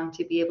the ground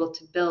to be able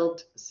to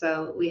build.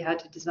 So we had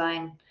to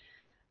design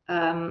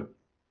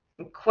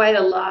quite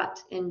a lot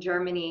in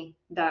Germany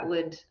that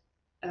would,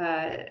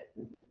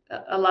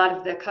 a lot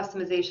of the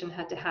customization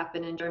had to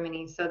happen in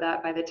Germany, so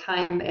that by the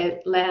time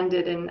it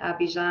landed in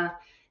Abidjan,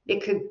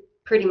 it could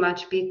pretty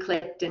much be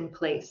clicked in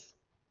place.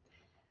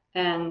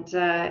 And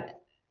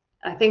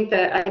I think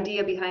the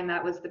idea behind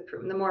that was the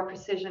more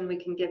precision we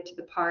can give to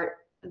the part,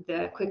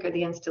 the quicker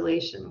the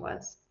installation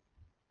was.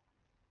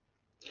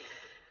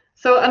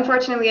 So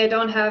unfortunately, I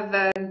don't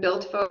have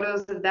built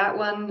photos of that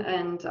one,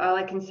 and all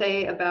I can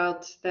say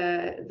about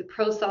the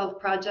ProSolve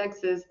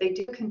projects is they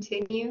do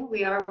continue.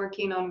 We are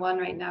working on one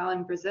right now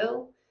in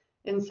Brazil,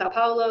 in Sao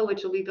Paulo,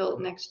 which will be built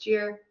next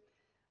year.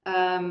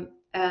 And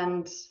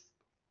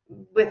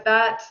with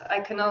that, I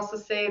can also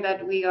say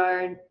that we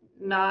are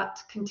not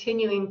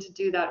continuing to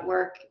do that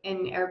work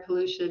in air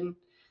pollution.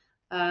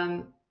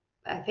 I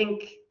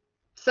think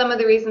some of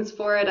the reasons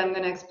for it, I'm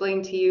going to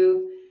explain to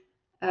you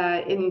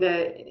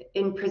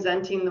in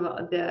presenting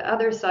the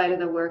other side of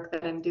the work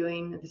that I'm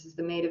doing. This is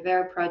the Made of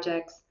Air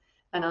projects,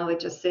 and I would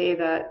just say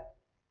that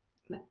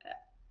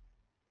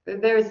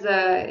there's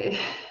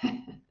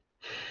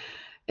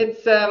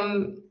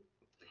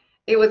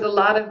it was a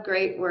lot of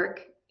great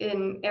work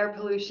in air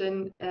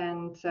pollution,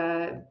 and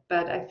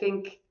but I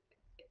think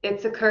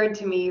it's occurred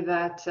to me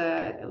that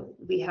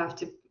we have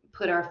to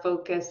put our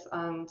focus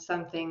on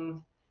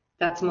something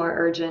that's more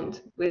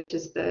urgent, which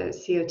is the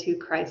CO2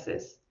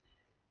 crisis.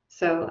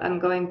 So I'm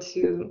going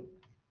to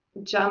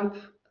jump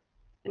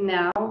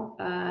now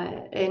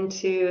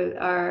into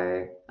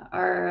our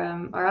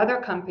other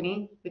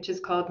company, which is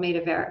called Made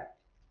of Air.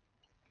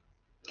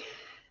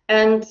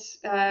 And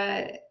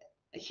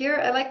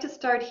here, I like to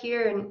start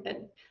here,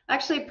 and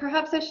actually,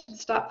 perhaps I should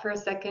stop for a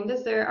second.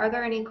 Are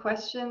there any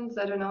questions?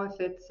 I don't know if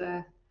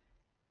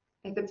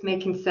it's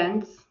making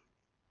sense.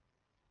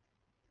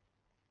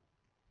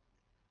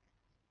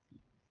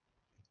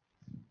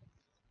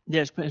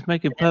 Yes, it's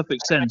making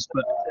perfect sense.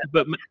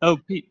 But oh,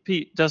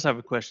 Pete does have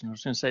a question. I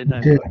was going to say no.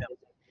 Yeah.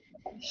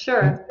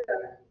 Sure.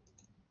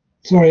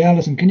 Sorry,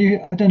 Alison.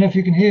 I don't know if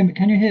you can hear me.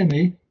 Can you hear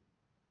me?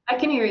 I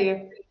can hear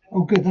you.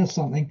 Oh, good. That's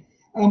something.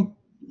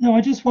 No, I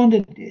just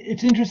wondered.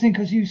 It's interesting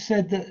because you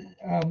said that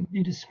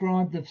you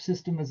described the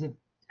system as a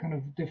kind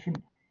of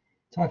different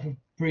type of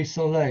brise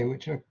soleil,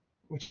 which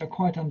I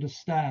quite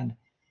understand.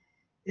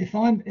 If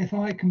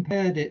I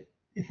compared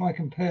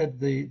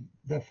the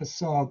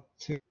facade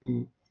to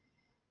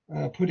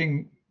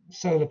putting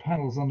solar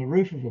panels on the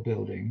roof of a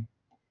building,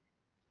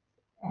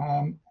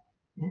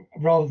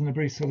 rather than a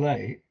brise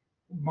soleil,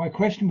 my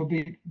question would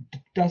be,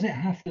 does it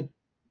have to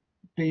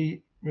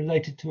be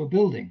related to a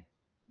building?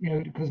 You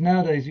know, because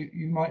nowadays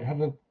you might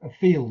have a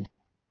field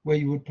where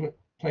you would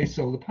place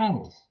solar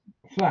panels,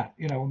 flat,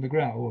 you know, on the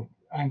ground or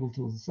angled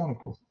towards the sun, of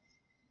course.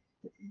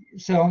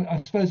 So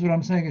I suppose what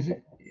I'm saying is,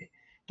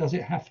 does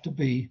it have to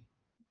be,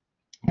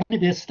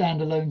 maybe a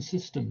standalone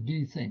system, do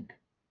you think?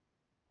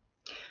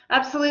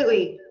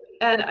 Absolutely.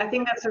 And I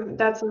think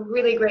that's a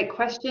really great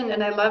question.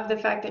 And I love the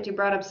fact that you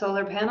brought up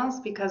solar panels,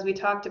 because we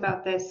talked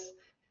about this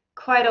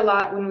quite a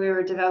lot when we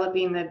were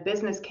developing the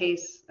business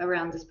case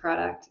around this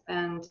product.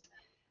 And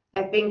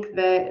I think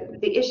the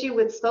issue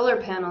with solar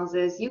panels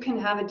is you can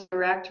have a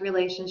direct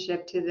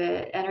relationship to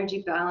the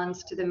energy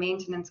balance, to the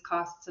maintenance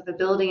costs of a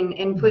building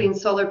in putting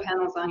solar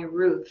panels on your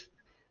roof.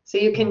 So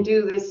you can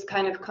do this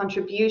kind of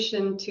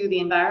contribution to the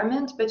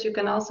environment, but you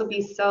can also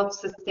be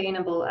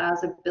self-sustainable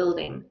as a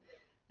building.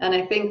 And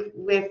I think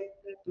with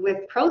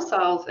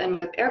ProSolve and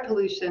with air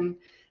pollution,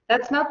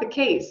 that's not the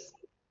case.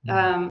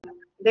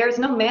 There's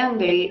no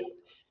mandate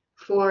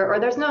or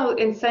there's no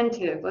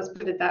incentive, let's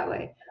put it that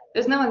way.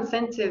 There's no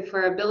incentive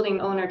for a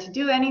building owner to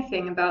do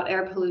anything about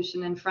air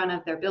pollution in front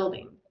of their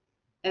building.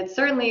 It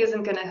certainly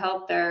isn't going to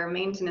help their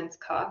maintenance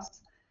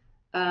costs.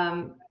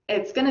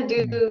 It's going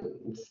to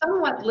do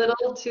somewhat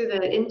little to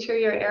the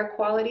interior air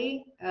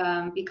quality,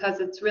 because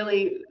it's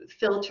really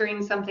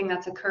filtering something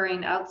that's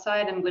occurring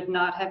outside and would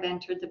not have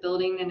entered the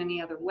building in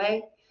any other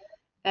way.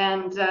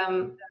 And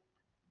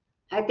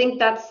I think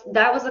that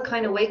was a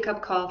kind of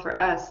wake-up call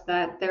for us,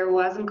 that there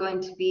wasn't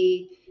going to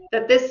be,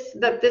 that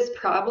this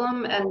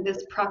problem and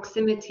this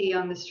proximity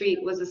on the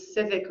street was a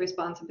civic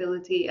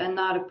responsibility and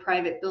not a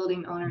private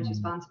building owner's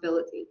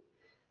responsibility.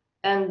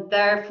 And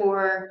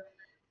therefore,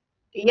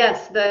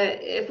 yes,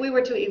 if we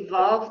were to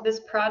evolve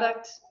this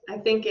product, I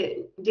think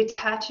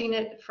detaching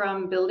it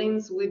from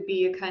buildings would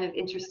be a kind of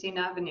interesting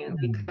avenue,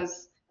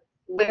 because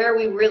where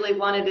we really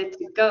wanted it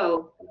to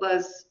go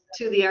was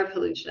to the air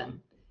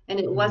pollution. And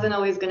it wasn't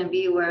always going to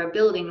be where a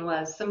building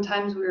was.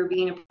 Sometimes we were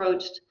being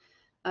approached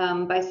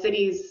by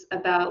cities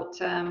about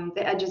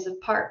the edges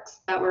of parks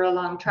that were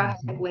along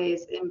traffic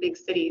ways in big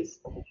cities.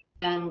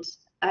 And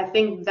I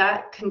think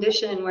that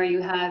condition where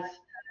you have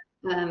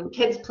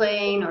kids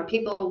playing or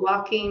people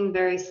walking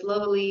very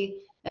slowly,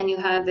 and you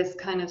have this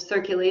kind of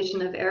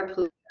circulation of air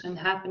pollution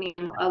happening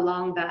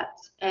along that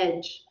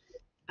edge,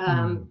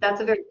 that's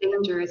a very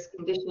dangerous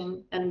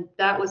condition. And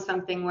that was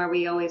something where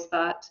we always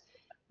thought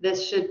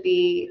this should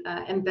be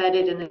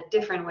embedded in a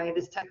different way.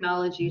 This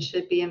technology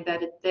should be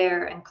embedded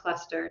there and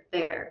clustered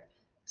there.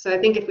 So I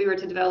think if we were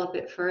to develop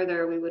it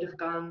further, we would have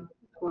gone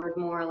toward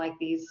more like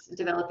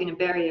developing a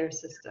barrier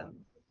system.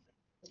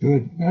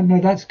 Good. No,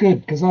 that's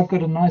good, because I've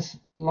got a nice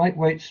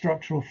lightweight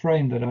structural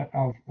frame that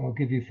I'll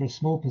give you for a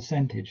small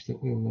percentage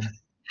that we'll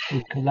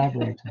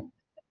collaborate on.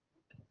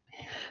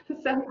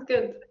 Sounds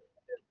good.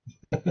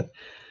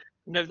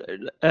 No,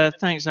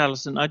 thanks,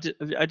 Alison. I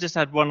just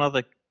had one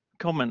other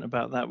comment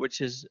about that, which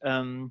is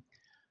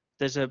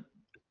there's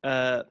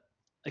a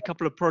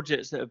couple of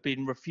projects that have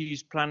been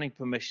refused planning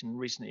permission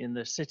recently in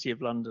the City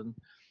of London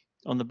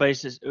on the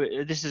basis,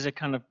 this is a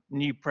kind of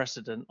new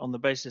precedent, on the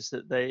basis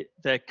that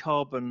their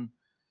carbon,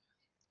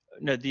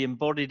 the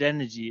embodied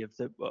energy of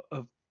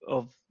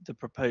the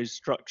proposed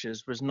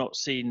structures was not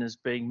seen as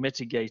being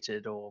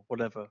mitigated or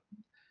whatever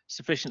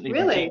sufficiently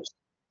Really? reduced.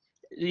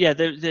 Yeah,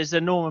 there's a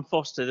Norman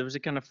Foster. There was a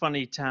kind of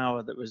funny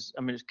tower that was,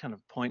 I mean, it's kind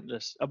of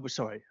pointless. I'm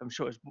sorry, I'm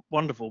sure it's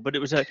wonderful, but it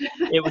was a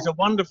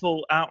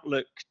wonderful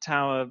outlook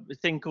tower, a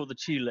thing called the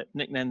Tulip,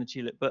 nicknamed the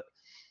Tulip. But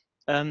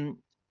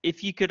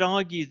if you could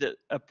argue that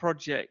a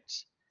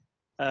project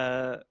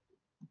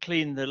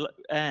clean the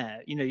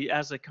air,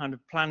 as a kind of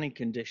planning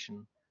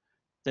condition,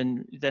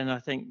 then I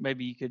think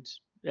maybe you could.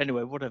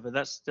 Anyway, whatever.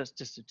 That's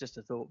just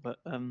a thought, but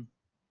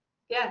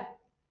Yeah.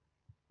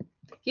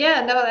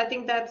 Yeah, no, I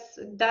think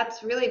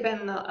that's really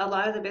been a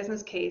lot of the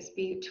business case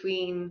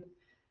behind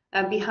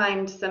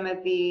some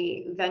of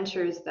the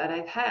ventures that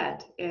I've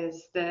had,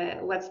 is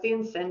what's the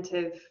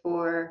incentive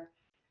for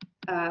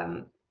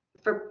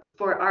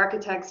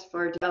architects,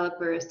 for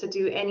developers to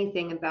do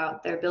anything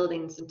about their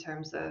buildings in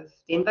terms of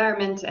the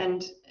environment,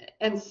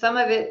 and some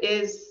of it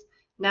is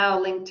now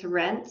linked to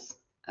rents,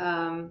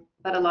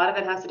 but a lot of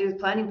it has to do with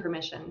planning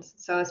permissions.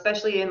 So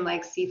especially in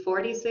like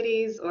C40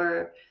 cities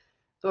or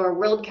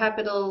world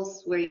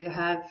capitals where you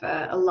have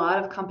a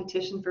lot of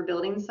competition for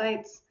building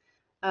sites,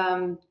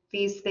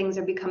 these things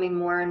are becoming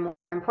more and more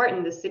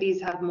important. The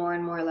cities have more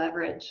and more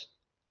leverage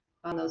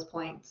on those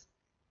points.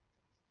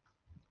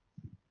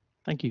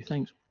 Thank you.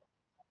 Thanks.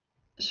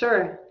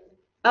 Sure.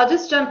 I'll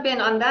just jump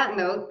in on that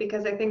note,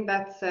 because I think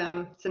that's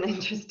it's an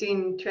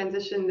interesting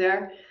transition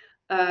there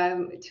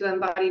to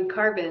embodied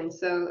carbon.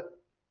 So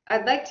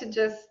I'd like to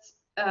just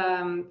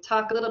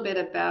talk a little bit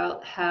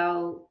about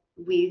how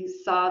we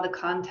saw the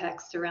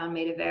context around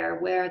Made of Air,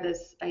 where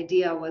this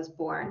idea was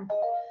born.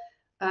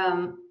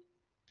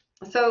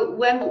 So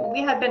when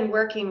we had been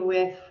working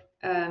with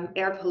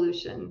air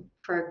pollution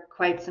for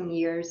quite some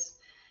years,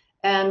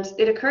 and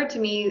it occurred to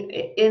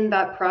me in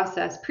that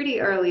process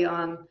pretty early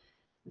on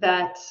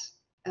that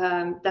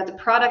that the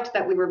product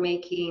that we were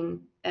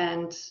making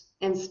and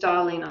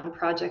installing on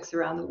projects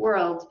around the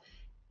world,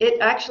 it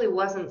actually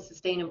wasn't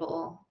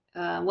sustainable.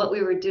 What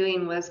we were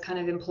doing was kind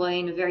of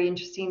employing a very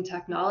interesting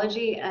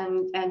technology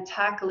and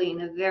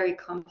tackling a very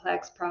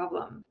complex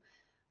problem.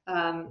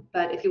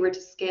 But if you were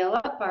to scale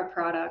up our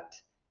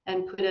product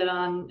and put it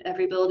on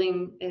every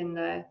building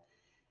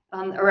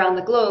around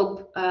the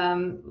globe,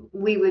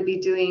 we would be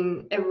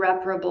doing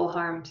irreparable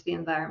harm to the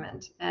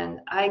environment. And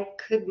I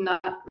could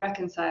not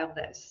reconcile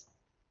this.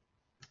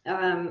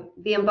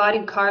 The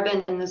embodied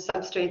carbon in the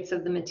substrates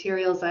of the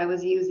materials I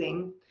was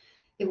using,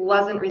 it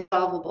wasn't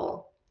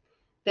resolvable.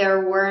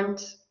 There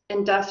weren't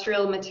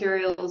industrial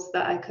materials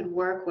that I could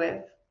work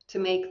with to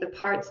make the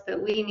parts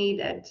that we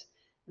needed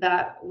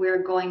that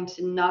we're going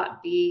to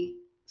not be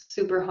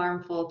super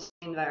harmful to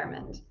the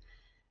environment.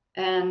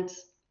 And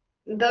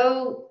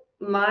though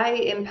my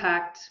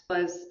impact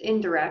was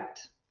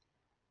indirect,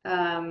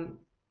 the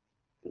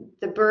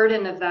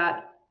burden of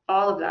that,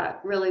 all of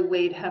that, really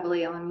weighed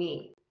heavily on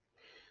me.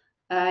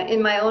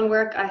 In my own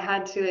work, I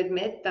had to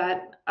admit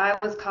that I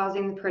was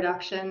causing the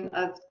production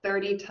of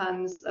 30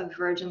 tons of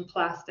virgin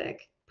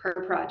plastic per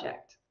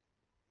project.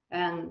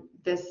 And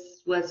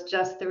this was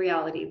just the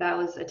reality that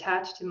was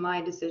attached to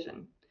my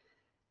decision.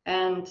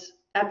 And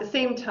at the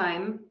same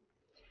time,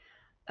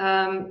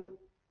 the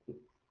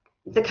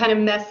kind of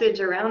message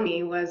around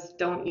me was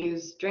don't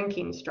use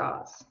drinking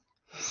straws.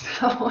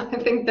 So I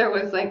think there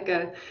was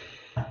that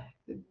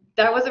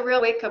was a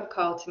real wake-up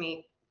call to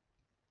me,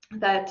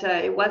 that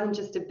it wasn't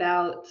just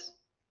about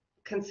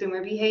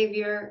consumer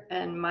behavior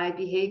and my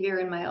behavior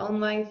in my own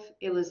life.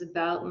 It was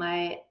about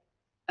my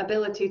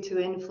ability to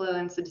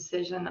influence a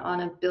decision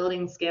on a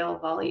building scale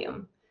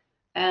volume,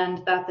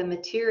 and that the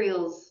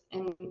materials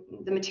and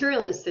the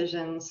material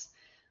decisions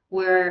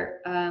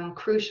were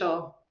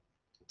crucial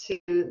to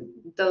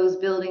those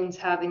buildings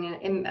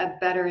having a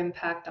better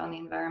impact on the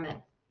environment.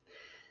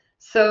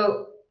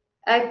 So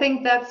I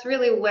think that's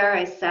really where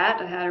I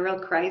sat. I had a real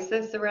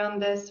crisis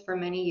around this for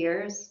many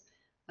years,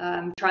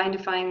 trying to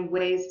find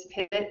ways to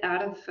pivot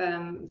out of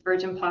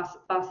virgin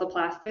fossil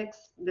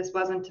plastics. This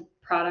wasn't a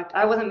product.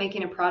 I wasn't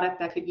making a product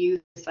that could use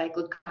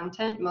recycled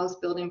content.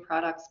 Most building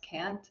products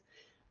can't.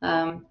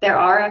 There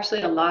are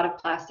actually a lot of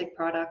plastic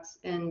products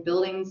in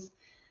buildings.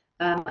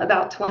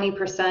 About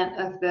 20%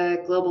 of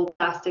the global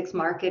plastics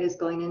market is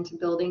going into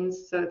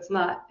buildings, so it's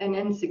not an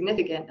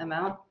insignificant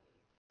amount.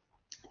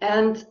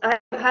 And I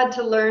had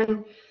to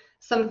learn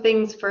some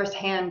things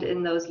firsthand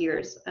in those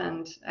years.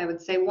 And I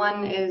would say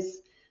one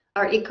is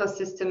our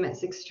ecosystem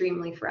is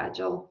extremely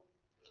fragile.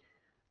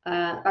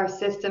 Our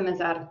system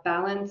is out of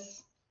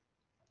balance.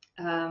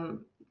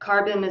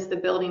 Carbon is the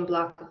building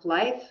block of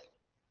life,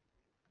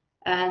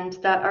 and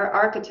that our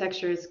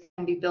architectures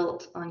can be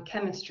built on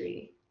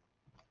chemistry.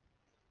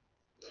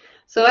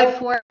 So I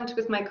formed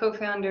with my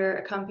co-founder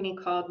a company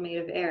called Made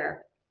of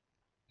Air.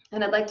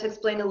 And I'd like to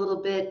explain a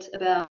little bit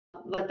about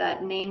what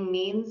that name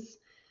means.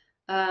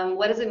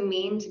 What does it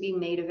mean to be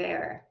made of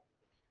air?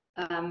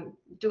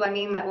 Do I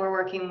mean that we're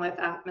working with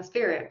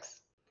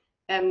atmospherics?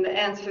 And the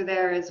answer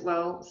there is,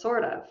 well,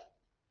 sort of.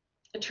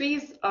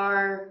 Trees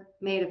are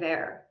made of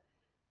air.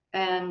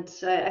 And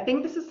I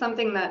think this is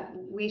something that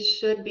we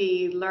should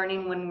be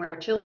learning when we're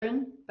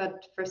children,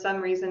 but for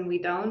some reason we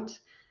don't.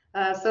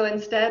 So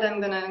instead,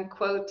 I'm going to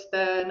quote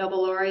the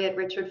Nobel laureate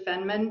Richard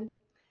Feynman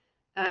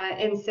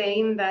in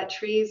saying that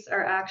trees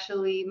are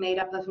actually made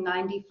up of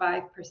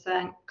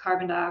 95%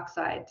 carbon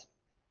dioxide.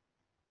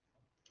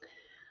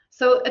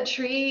 So a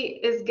tree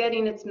is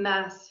getting its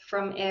mass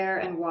from air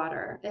and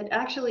water. It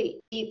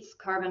actually eats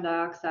carbon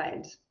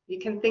dioxide. You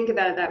can think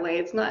about it that way.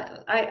 It's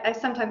not, I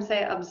sometimes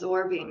say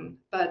absorbing,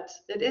 but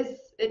it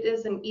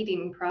is an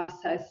eating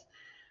process.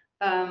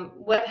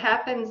 What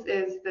happens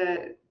is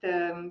the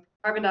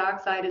carbon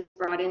dioxide is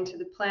brought into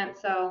the plant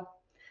cell.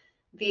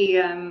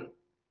 The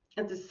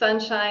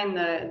sunshine,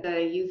 the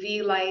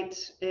UV light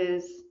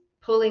is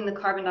pulling the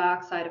carbon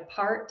dioxide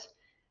apart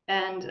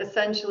and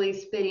essentially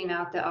spitting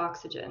out the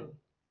oxygen.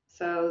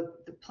 So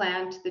the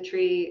plant, the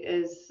tree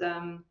is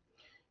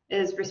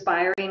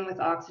respiring with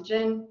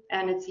oxygen,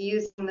 and it's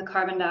using the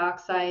carbon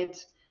dioxide,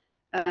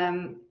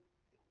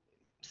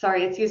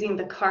 it's using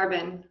the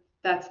carbon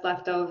that's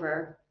left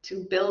over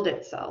to build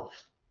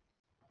itself.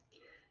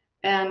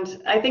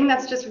 And I think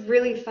that's just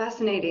really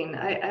fascinating.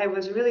 I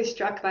was really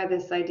struck by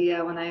this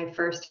idea when I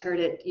first heard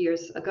it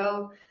years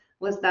ago,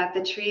 was that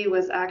the tree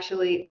was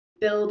actually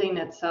building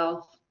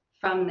itself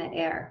from the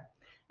air.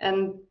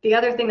 And the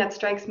other thing that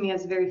strikes me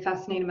as very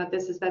fascinating about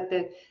this is that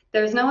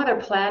there's no other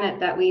planet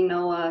that we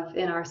know of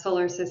in our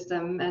solar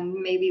system and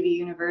maybe the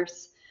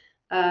universe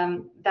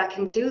that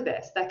can do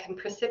this, that can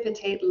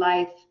precipitate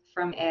life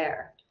from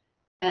air.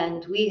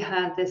 And we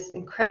have this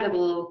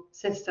incredible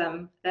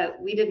system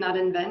that we did not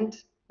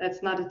invent.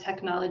 That's not a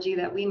technology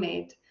that we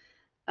made,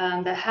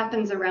 that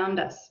happens around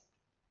us.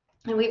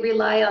 And we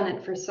rely on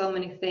it for so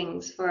many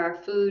things, for our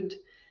food,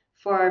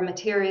 for our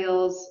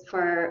materials,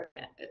 for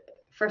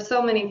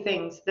so many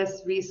things.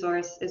 This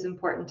resource is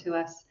important to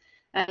us.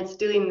 And it's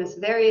doing this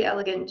very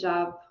elegant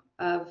job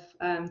of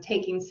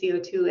taking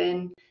CO2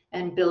 in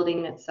and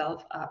building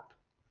itself up.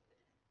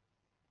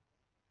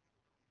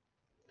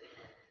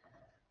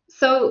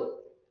 So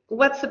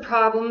what's the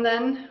problem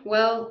then?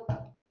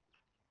 Well,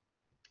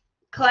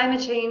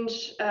 climate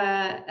change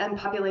and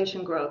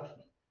population growth.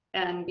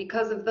 And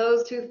because of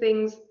those two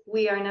things,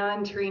 we are now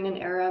entering an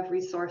era of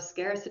resource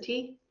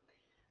scarcity.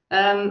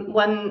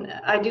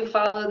 I do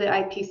follow the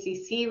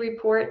IPCC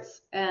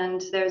reports,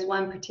 and there's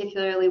one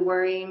particularly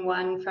worrying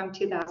one from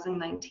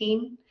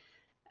 2019.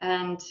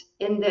 And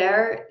in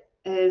there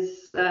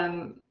is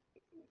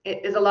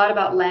a lot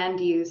about land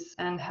use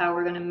and how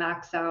we're going to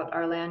max out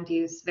our land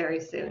use very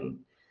soon.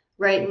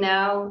 Right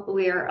now,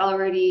 we are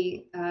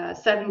already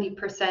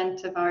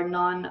 70% of our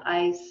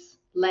non-ice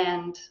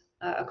land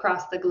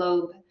across the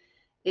globe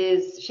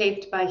is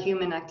shaped by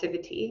human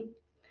activity.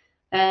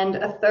 And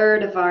a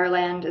third of our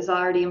land is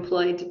already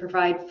employed to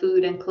provide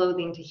food and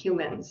clothing to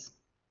humans.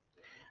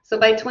 So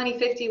by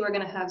 2050, we're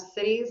going to have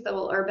cities that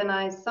will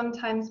urbanize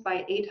sometimes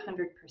by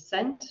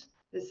 800%.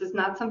 This is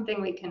not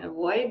something we can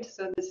avoid,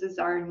 so this is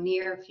our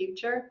near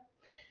future.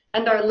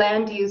 And our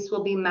land use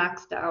will be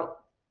maxed out.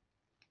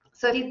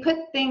 So if you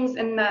put things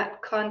in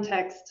that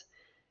context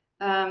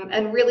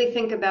and really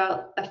think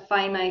about a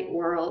finite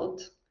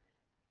world,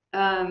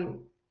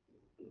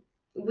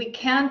 we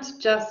can't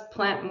just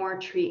plant more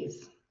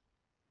trees.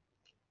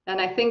 And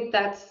I think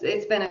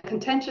it's been a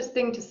contentious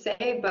thing to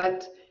say,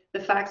 but the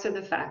facts are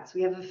the facts.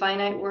 We have a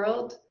finite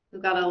world.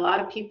 We've got a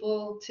lot of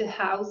people to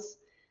house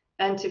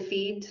and to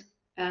feed,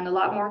 and a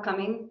lot more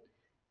coming.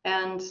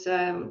 And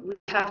we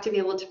have to be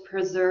able to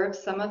preserve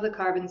some of the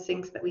carbon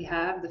sinks that we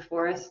have, the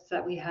forests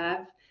that we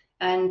have,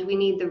 and we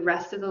need the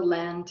rest of the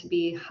land to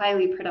be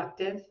highly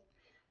productive.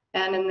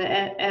 And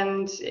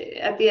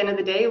at the end of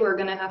the day, we're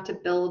going to have to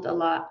build a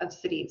lot of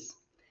cities.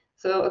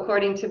 So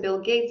according to Bill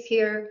Gates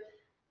here,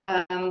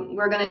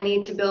 we're going to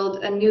need to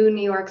build a new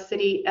New York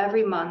City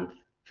every month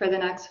for the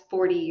next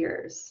 40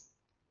 years.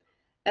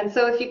 And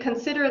so if you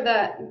consider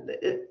that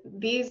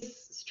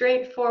these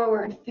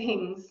straightforward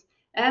things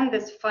and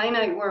this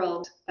finite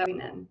world that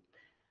we're in,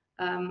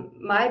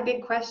 my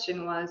big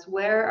question was,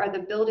 where are the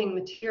building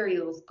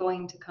materials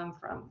going to come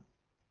from?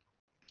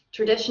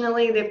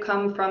 Traditionally, they've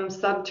come from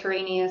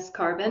subterraneous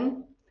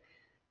carbon.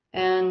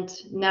 And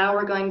now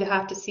we're going to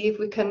have to see if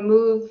we can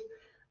move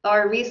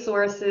our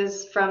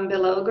resources from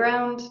below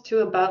ground to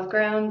above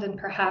ground and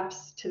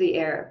perhaps to the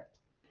air.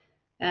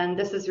 And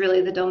this is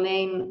really the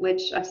domain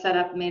which I've set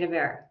up Made of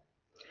Air.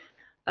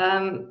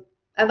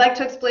 I'd like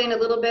to explain a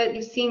little bit.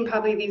 You've seen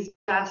probably these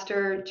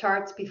disaster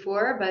charts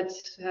before, but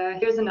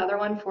here's another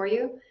one for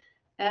you.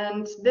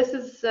 And this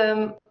is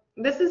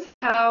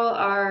how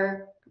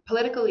our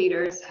political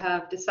leaders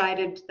have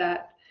decided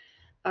that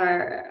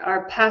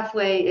our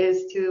pathway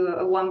is to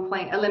a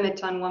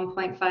limit on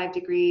 1.5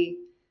 degree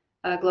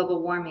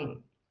global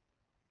warming.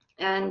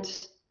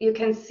 And you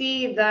can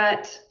see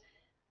that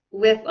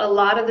with a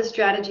lot of the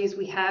strategies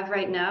we have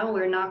right now,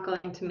 we're not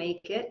going to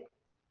make it.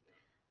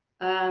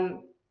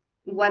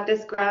 What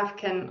this graph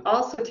can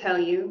also tell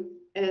you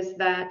is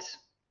that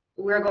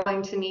we're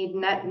going to need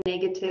net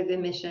negative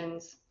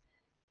emissions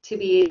to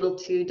be able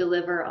to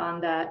deliver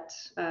on that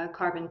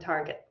carbon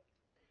target.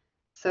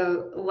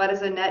 So what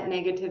is a net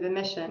negative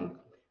emission?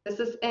 This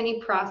is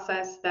any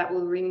process that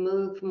will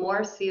remove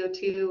more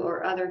CO2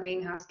 or other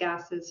greenhouse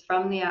gases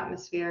from the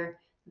atmosphere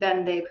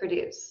than they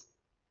produce.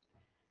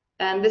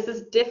 And this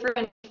is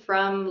different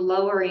from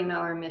lowering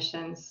our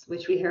emissions,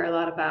 which we hear a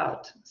lot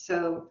about.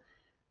 So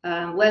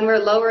when we're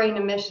lowering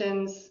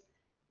emissions,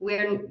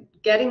 we're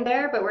getting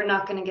there, but we're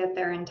not going to get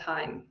there in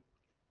time.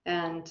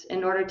 And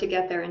in order to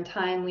get there in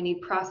time, we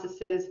need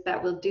processes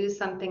that will do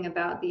something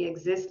about the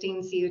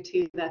existing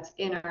CO2 that's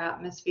in our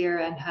atmosphere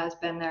and has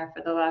been there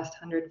for the last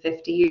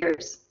 150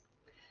 years.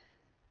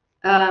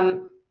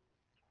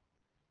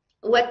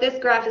 What this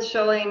graph is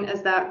showing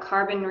is that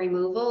carbon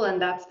removal, and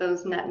that's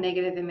those net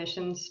negative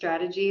emission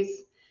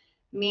strategies,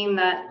 mean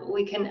that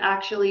we can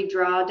actually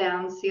draw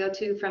down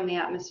CO2 from the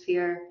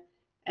atmosphere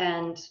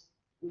and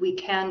we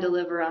can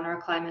deliver on our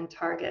climate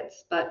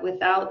targets. But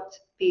without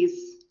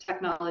these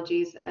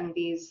technologies and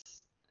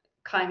these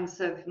kinds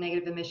of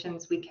negative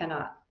emissions, we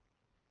cannot.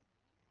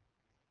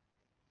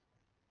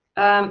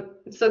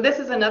 So this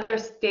is another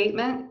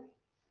statement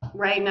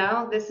right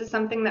now. This is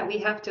something that we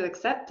have to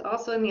accept.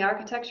 Also in the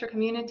architecture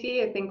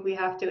community, I think we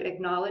have to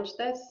acknowledge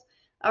this.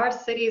 Our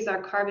cities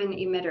are carbon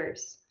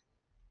emitters.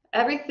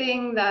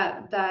 Everything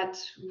that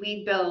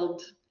we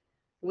build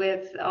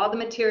with all the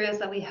materials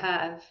that we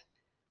have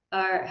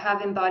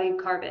embodied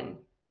carbon.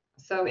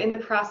 So in the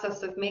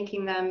process of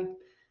making them,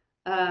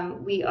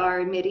 we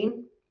are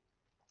emitting.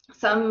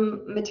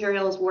 Some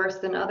materials worse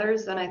than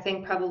others, and I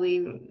think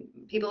probably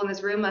people in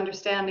this room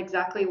understand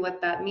exactly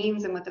what that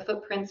means and what the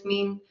footprints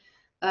mean.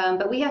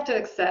 But we have to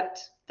accept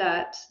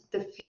that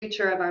the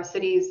future of our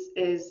cities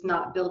is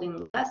not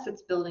building less,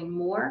 it's building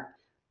more.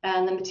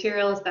 And the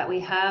materials that we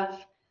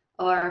have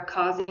are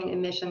causing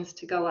emissions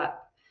to go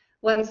up.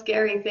 One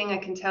scary thing I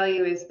can tell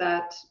you is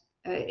that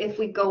if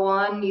we go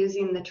on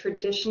using the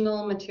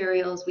traditional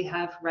materials we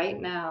have right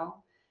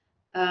now,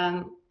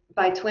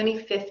 by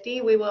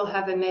 2050, we will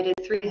have emitted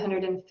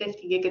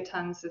 350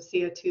 gigatons of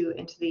CO2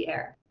 into the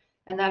air.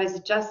 And that is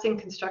just in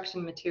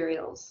construction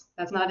materials.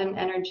 That's not in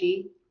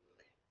energy.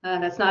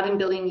 That's not in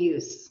building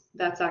use.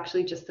 That's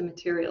actually just the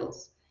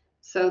materials.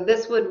 So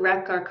this would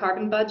wreck our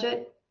carbon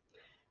budget.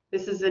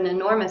 This is an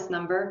enormous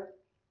number.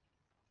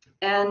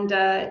 And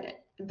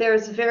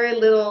there's very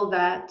little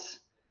doubt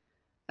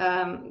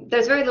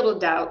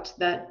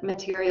that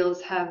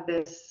materials have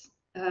this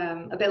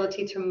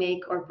ability to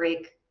make or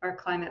break our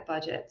climate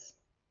budgets.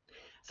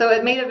 So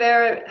it made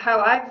I've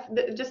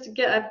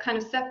kind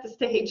of set the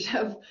stage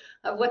of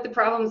what the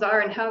problems are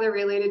and how they're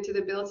related to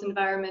the built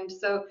environment.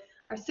 So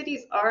our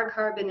cities are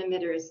carbon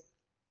emitters.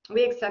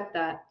 We accept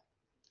that.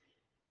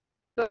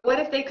 But what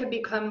if they could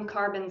become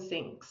carbon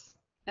sinks?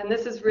 And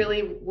this is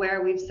really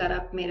where we've set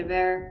up Made of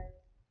Air,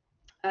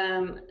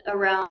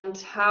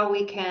 around how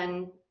we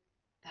can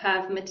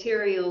have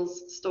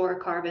materials store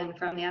carbon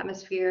from the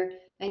atmosphere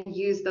and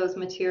use those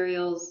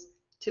materials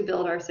to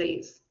build our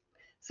cities.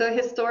 So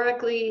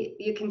historically,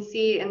 you can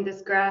see in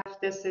this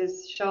graph, this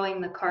is showing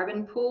the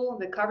carbon pool.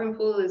 The carbon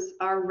pool is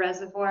our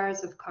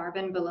reservoirs of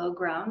carbon below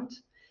ground.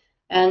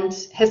 And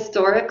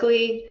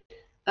historically,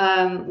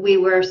 we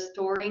were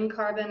storing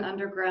carbon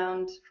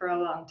underground for a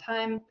long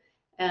time.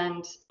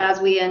 And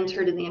as we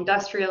entered in the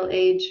industrial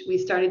age, we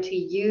started to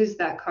use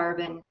that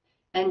carbon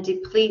and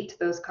deplete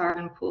those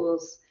carbon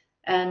pools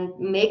and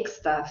make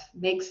stuff,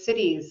 make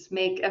cities,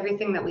 make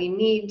everything that we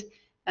need.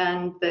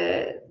 And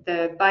the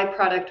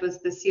byproduct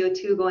was the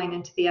CO2 going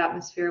into the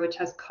atmosphere, which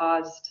has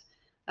caused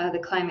the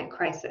climate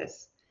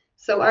crisis.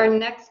 So our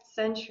next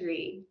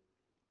century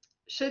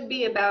should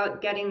be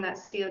about getting that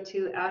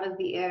CO2 out of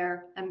the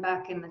air and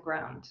back in the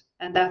ground.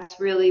 And that's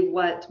really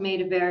what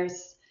Made of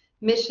Air's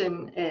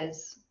mission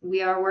is.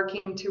 We are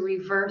working to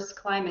reverse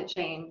climate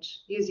change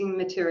using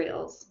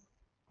materials.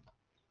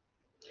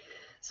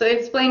 So I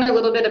explained a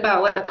little bit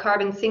about what a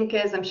carbon sink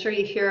is. I'm sure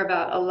you hear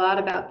a lot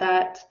about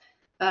that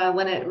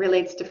when it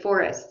relates to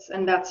forests,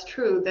 and that's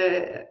true.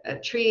 A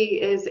tree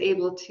is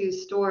able to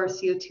store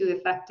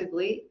CO2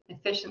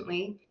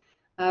 efficiently,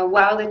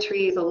 while the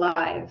tree is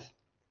alive.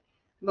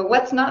 But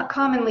what's not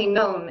commonly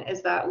known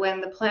is that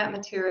when the plant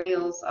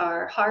materials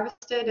are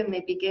harvested and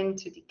they begin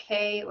to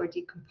decay or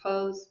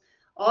decompose,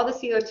 all the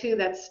CO2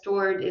 that's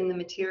stored in the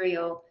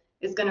material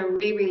is going to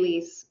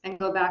re-release and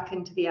go back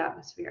into the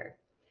atmosphere.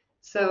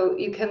 So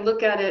you can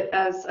look at it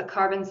as a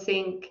carbon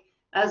sink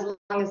as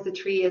long as the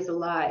tree is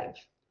alive.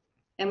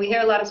 And we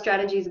hear a lot of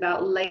strategies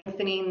about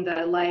lengthening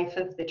the life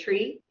of the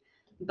tree,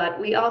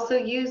 but we also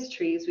use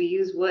trees. We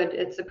use wood.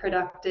 It's a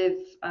productive,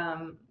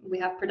 we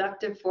have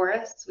productive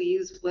forests. We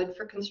use wood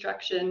for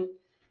construction,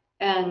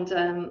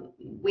 and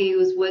we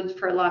use wood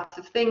for lots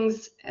of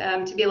things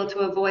to be able to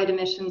avoid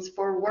emissions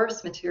for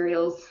worse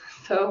materials.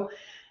 So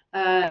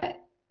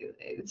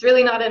it's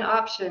really not an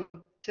option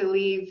to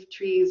leave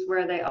trees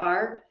where they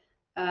are.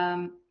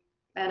 And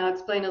I'll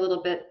explain a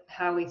little bit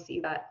how we see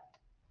that.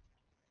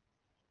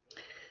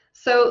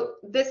 So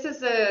this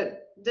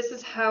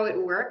is how it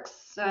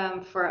works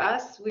for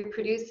us. We're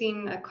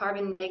producing a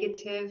carbon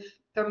negative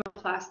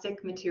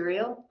thermoplastic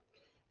material,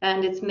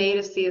 and it's made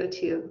of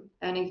CO2.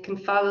 And you can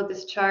follow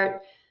this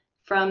chart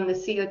from the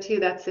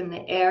CO2 that's in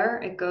the air.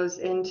 It goes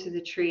into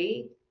the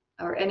tree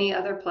or any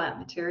other plant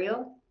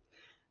material.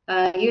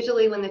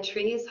 Usually when the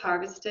tree is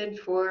harvested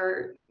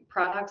for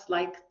products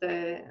like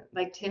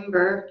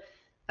timber,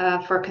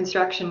 for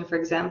construction, for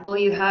example,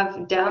 you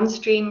have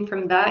downstream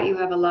from that, you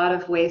have a lot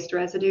of waste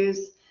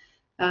residues.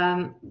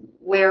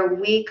 Where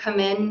we come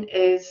in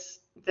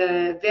is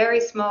the very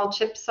small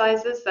chip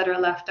sizes that are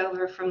left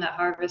over from that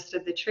harvest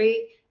of the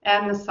tree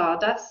and the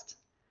sawdust.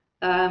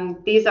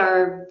 These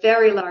are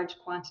very large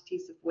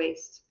quantities of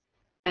waste.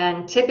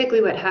 And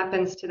typically what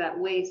happens to that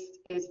waste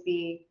is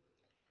the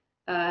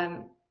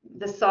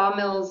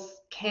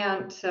sawmills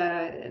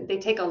they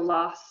take a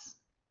loss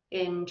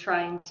in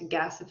trying to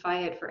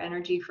gasify it for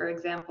energy, for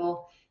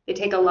example. They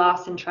take a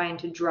loss in trying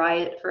to dry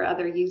it for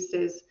other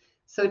uses.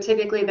 So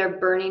typically they're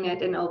burning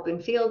it in open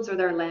fields or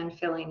they're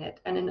landfilling it.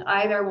 And in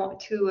either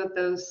two of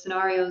those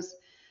scenarios,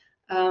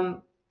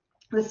 the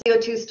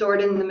CO2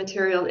 stored in the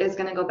material is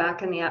going to go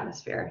back in the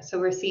atmosphere. So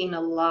we're seeing a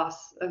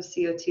loss of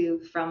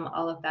CO2 from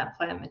all of that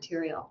plant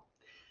material.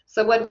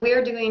 So what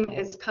we're doing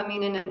is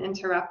coming in and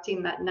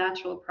interrupting that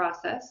natural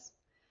process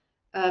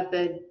of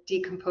the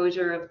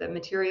decomposure of the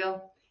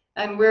material.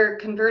 And we're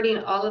converting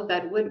all of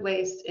that wood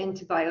waste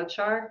into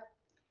biochar.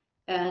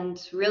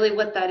 And really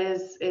what that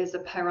is a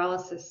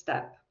pyrolysis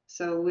step.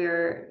 So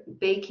we're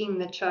baking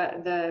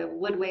the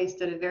wood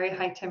waste at a very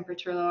high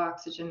temperature, low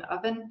oxygen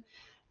oven.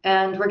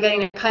 And we're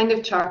getting a kind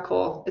of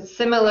charcoal. It's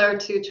similar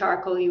to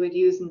charcoal you would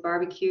use in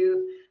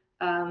barbecue,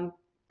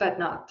 but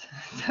not.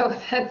 So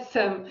that's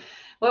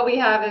what we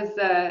have is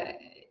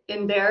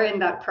in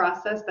that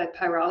process, that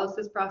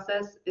pyrolysis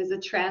process, is a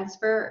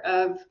transfer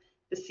of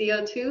the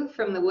CO2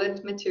 from the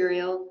wood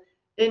material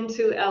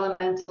into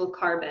elemental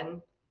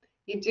carbon.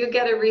 You do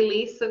get a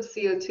release of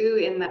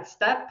CO2 in that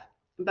step,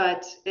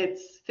 but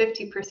it's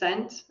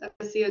 50% of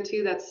the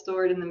CO2 that's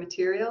stored in the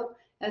material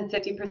and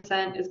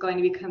 50% is going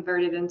to be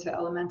converted into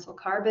elemental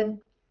carbon.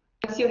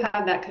 Once you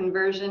have that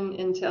conversion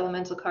into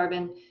elemental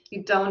carbon,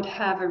 you don't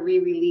have a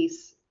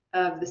re-release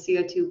of the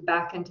CO2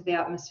 back into the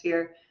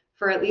atmosphere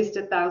for at least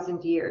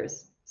 1,000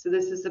 years. So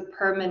this is a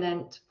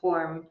permanent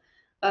form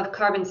of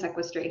carbon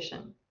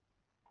sequestration.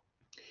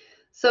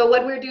 So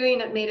what we're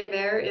doing at Native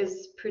Air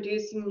is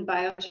producing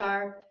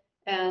biochar,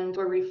 and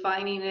we're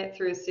refining it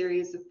through a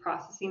series of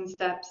processing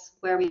steps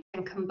where we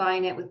can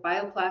combine it with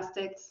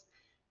bioplastics,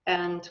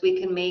 and we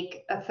can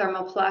make a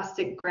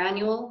thermoplastic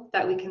granule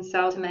that we can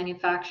sell to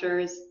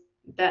manufacturers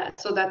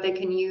so that they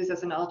can use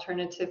as an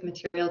alternative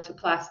material to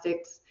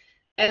plastics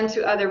and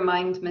to other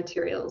mined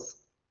materials.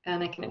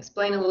 And I can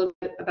explain a little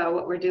bit about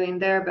what we're doing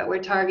there, but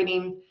we're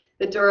targeting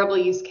the durable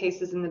use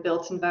cases in the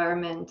built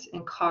environment,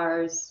 in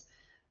cars,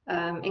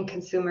 in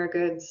consumer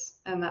goods,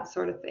 and that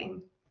sort of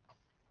thing.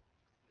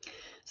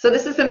 So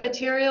this is the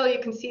material you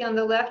can see on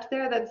the left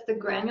there. That's the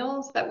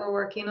granules that we're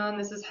working on.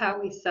 This is how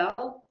we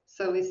sell.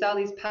 So we sell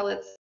these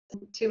pellets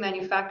to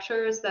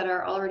manufacturers that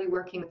are already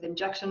working with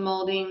injection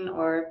molding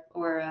or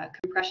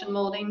compression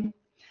molding.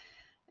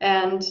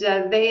 And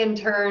they in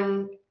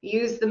turn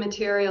use the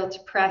material to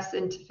press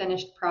into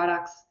finished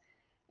products.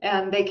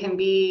 And they can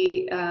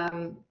be,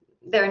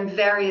 they're in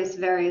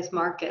various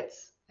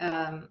markets.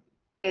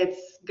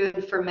 It's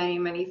good for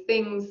many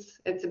things.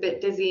 It's a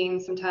bit dizzying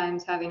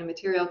sometimes having a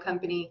material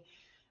company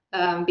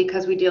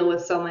because we deal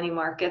with so many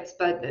markets,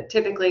 but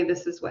typically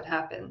this is what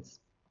happens.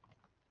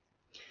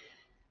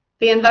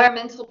 The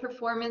environmental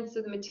performance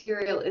of the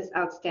material is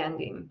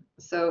outstanding.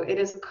 So it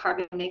is a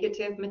carbon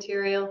negative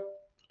material.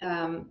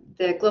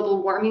 The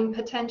global warming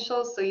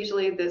potential, so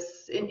usually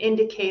this an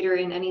indicator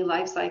in any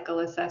life cycle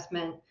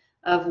assessment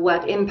of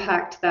what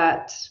impact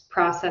that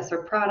process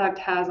or product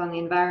has on the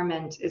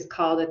environment is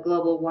called a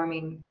global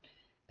warming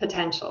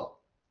potential,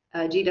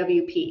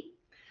 GWP.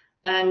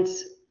 And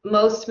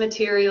most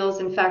materials,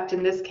 in fact,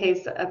 in this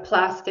case, a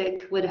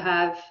plastic would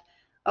have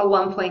a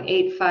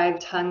 1.85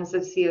 tons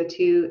of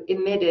CO2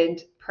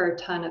 emitted per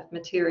ton of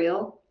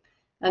material.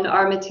 And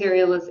our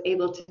material is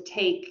able to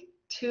take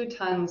 2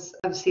 tons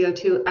of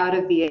CO2 out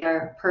of the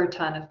air per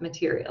ton of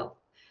material.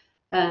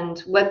 And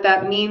what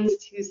that means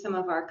to some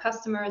of our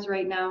customers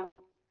right now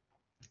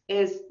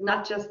is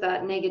not just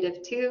that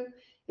 -2,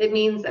 it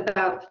means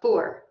about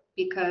 4,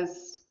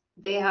 because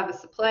they have a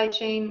supply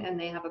chain and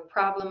they have a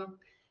problem,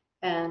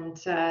 and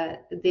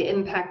the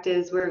impact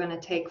is we're going to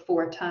take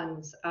 4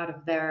 tons out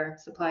of their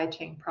supply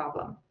chain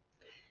problem.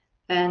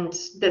 And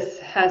this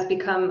has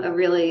become a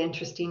really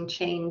interesting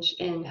change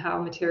in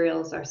how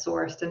materials are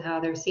sourced and how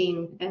they're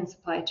seen in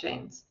supply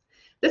chains.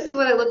 This is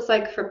what it looks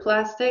like for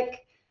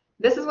plastic.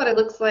 This is what it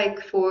looks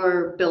like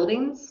for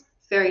buildings.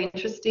 It's very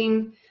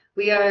interesting.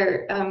 We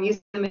are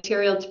using the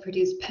material to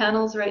produce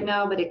panels right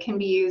now, but it can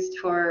be used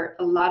for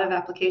a lot of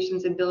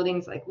applications in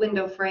buildings like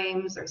window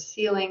frames or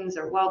ceilings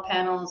or wall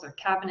panels or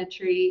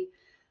cabinetry.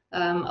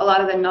 A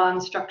lot of the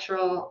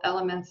non-structural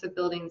elements of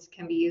buildings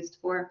can be used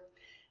for.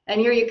 And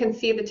here you can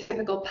see the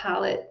typical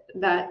palette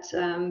that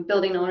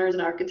building owners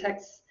and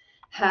architects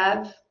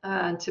have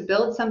to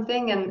build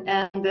something,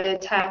 and the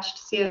attached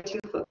CO2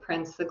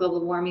 footprints, the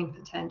global warming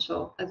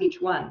potential of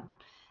each one.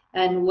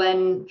 And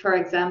when, for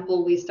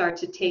example, we start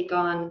to take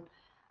on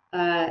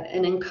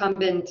an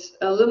incumbent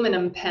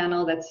aluminum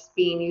panel that's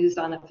being used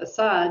on a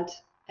facade,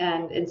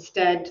 and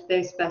instead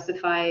they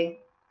specify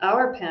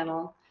our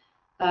panel,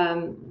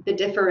 the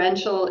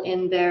differential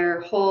in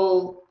their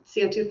whole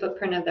CO2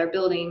 footprint of their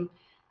building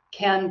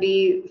can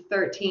be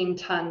 13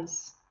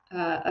 tons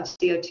of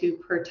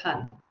CO2 per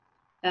ton.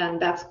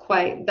 And that's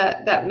quite,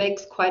 that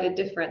makes quite a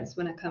difference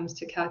when it comes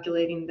to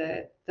calculating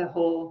the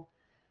whole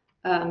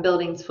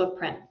building's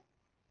footprint.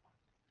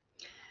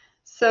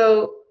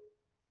 So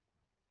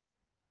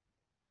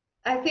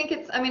I think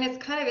it's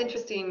kind of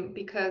interesting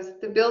because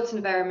the built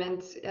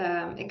environment,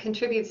 it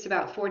contributes to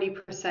about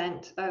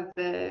 40% of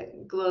the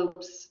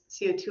globe's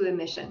CO2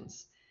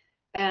 emissions.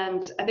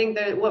 And I think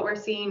that what we're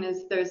seeing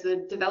is there's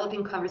a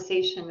developing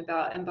conversation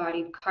about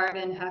embodied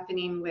carbon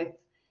happening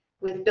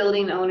with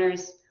building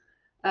owners.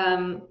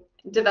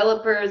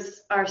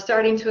 Developers are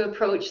starting to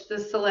approach the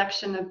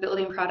selection of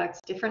building products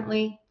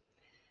differently.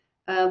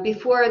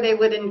 Before they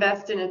would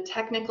invest in a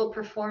technical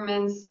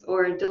performance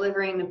or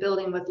delivering a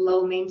building with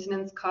low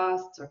maintenance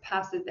costs or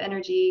passive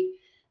energy,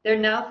 they're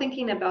now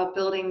thinking about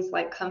buildings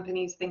like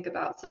companies think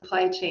about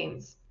supply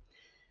chains.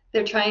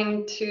 They're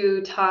trying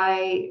to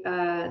tie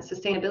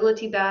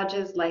sustainability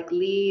badges like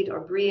LEED or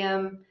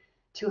BREEAM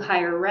to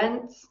higher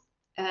rents.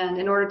 And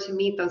in order to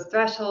meet those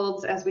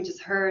thresholds, as we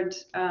just heard,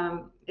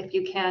 if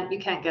you can't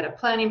get a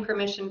planning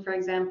permission, for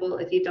example,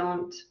 if you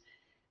don't,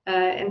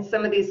 in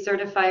some of these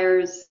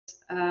certifiers,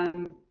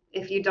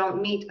 if you don't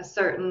meet a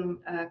certain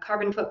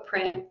carbon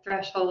footprint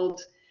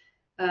threshold,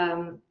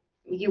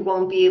 you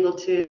won't be able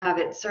to have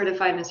it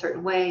certified in a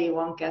certain way. You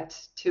won't get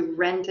to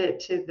rent it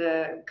to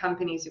the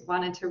companies you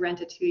wanted to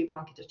rent it to. You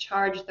won't get to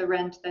charge the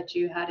rent that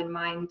you had in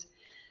mind.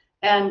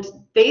 And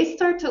they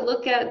start to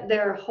look at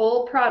their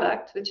whole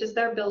product, which is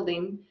their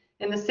building,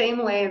 in the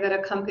same way that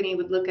a company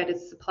would look at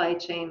its supply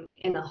chain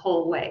in a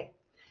whole way.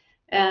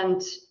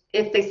 And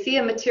if they see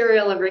a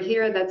material over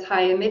here that's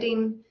high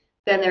emitting,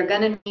 then they're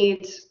going to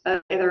need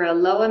either a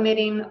low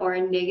emitting or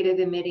a negative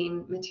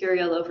emitting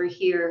material over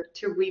here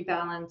to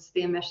rebalance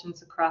the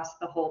emissions across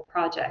the whole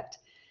project.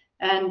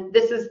 And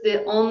this is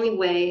the only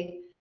way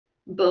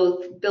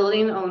both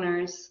building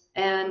owners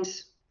and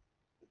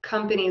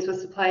companies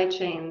with supply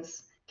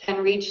chains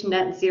can reach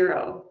net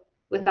zero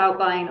without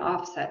buying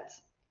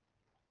offsets.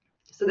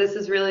 So this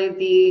is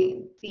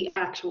really the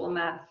actual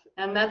math.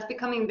 And that's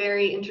becoming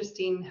very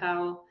interesting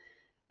how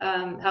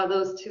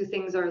those two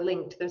things are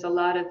linked. There's a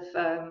lot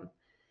of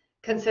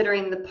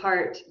considering the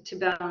part to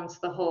balance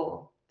the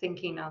whole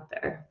thinking out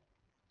there.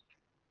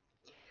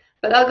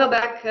 But I'll go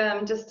back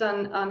just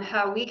on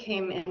how we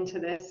came into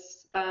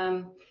this.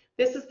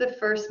 This is the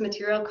first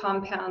material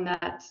compound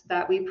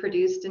that we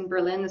produced in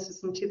Berlin. This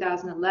was in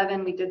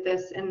 2011. We did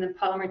this in the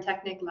Polymer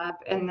Technik Lab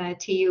in the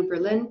TU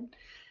Berlin.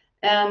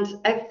 And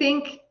I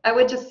think I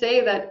would just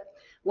say that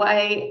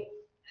why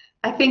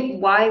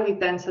we've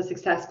been so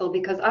successful,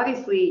 because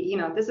obviously, you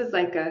know, this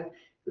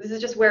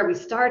is just where we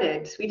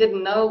started. We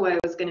didn't know where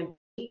it was going to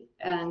be,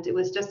 and it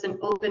was just an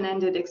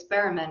open-ended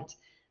experiment.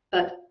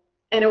 But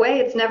in a way,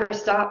 it's never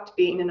stopped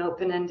being an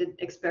open-ended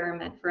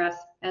experiment for us.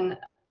 And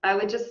I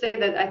would just say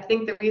that I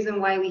think the reason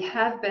why we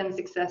have been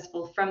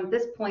successful from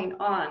this point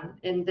on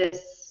in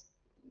this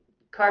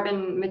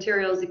carbon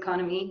materials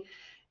economy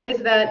is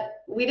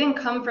that we didn't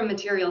come from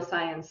material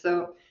science.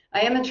 So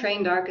I am a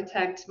trained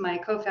architect. My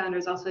co-founder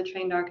is also a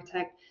trained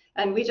architect,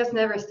 and we just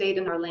never stayed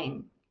in our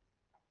lane.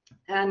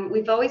 And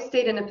we've always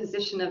stayed in a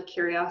position of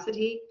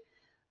curiosity.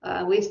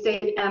 We've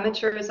stayed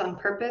amateurs on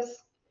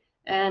purpose.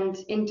 And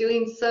in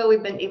doing so,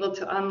 we've been able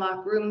to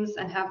unlock rooms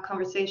and have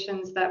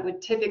conversations that would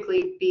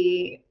typically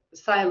be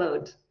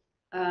siloed.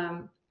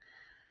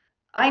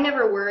 I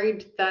never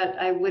worried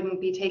that I wouldn't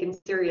be taken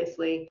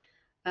seriously.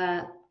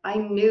 I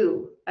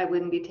knew I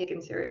wouldn't be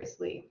taken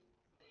seriously.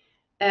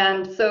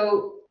 And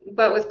so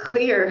what was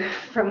clear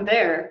from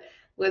there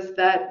was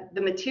that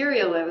the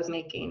material I was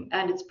making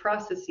and its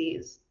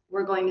processes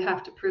were going to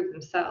have to prove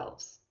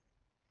themselves.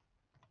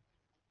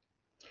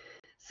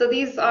 So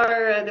these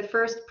are the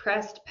first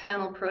pressed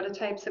panel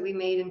prototypes that we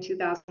made in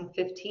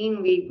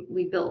 2015.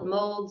 We built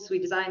molds, we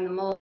designed the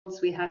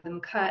molds, we had them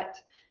cut,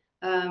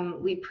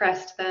 we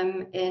pressed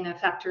them in a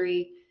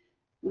factory.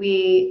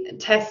 We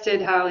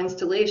tested how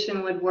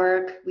installation would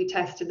work. We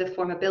tested the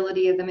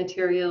formability of the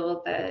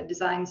material, the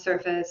design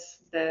surface,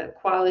 the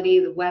quality,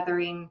 the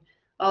weathering,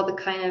 all the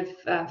kind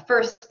of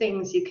first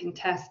things you can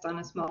test on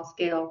a small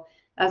scale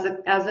as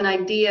an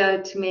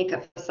idea to make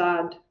a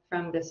facade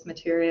from this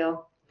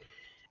material.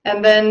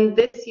 And then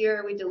this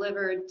year we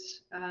delivered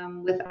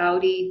with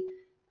Audi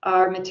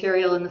our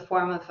material in the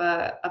form of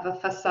a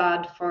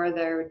facade for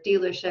their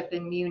dealership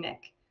in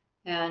Munich.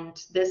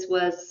 And this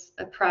was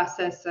a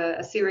process,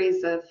 a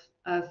series of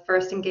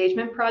first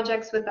engagement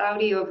projects with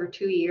Audi over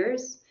 2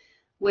 years,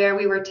 where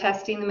we were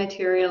testing the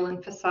material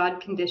in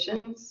facade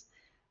conditions.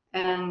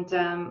 And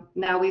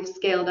now we've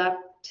scaled up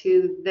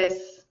to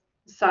this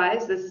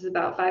size. This is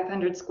about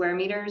 500 square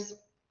meters.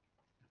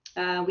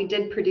 We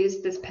did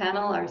produce this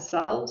panel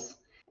ourselves,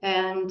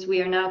 and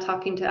we are now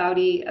talking to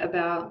Audi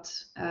about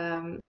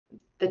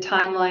the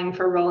timeline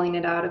for rolling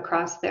it out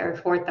across their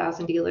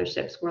 4,000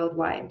 dealerships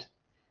worldwide.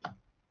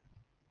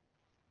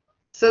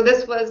 So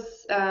this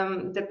was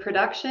the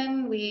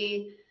production.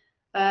 We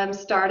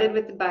started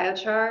with the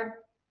biochar.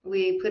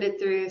 We put it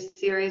through a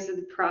series of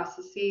the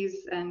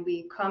processes, and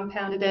we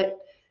compounded it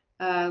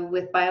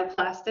with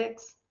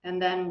bioplastics.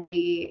 And then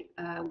we,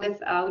 with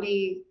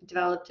Audi,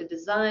 developed a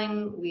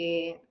design.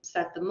 We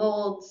set the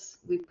molds.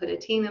 We put a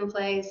team in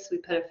place. We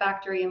put a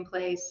factory in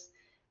place.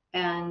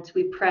 And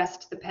we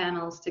pressed the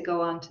panels to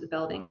go onto the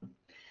building.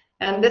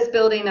 And this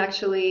building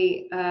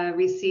actually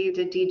received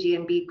a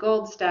DGNB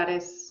Gold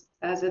status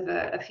as of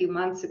a few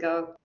months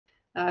ago,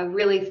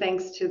 really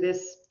thanks to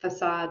this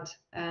facade.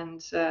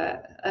 And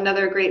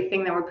another great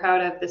thing that we're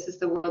proud of, this is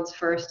the world's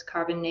first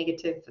carbon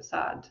negative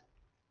facade.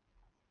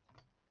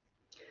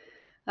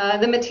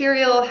 The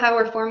material, how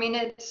we're forming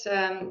it,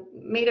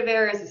 Made of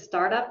Air is a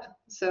startup.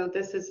 So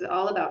this is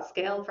all about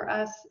scale for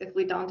us. If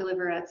we don't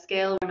deliver at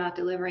scale, we're not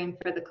delivering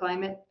for the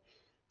climate.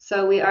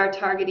 So we are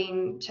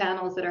targeting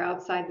channels that are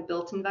outside the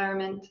built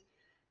environment.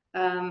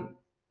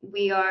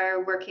 We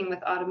are working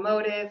with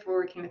automotive, we're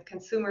working with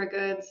consumer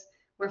goods.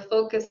 We're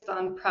focused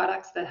on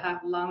products that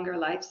have longer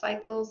life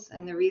cycles.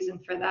 And the reason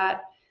for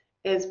that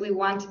is we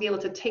want to be able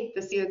to take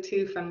the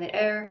CO2 from the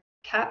air,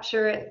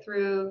 capture it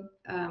through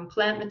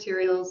plant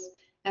materials,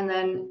 and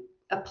then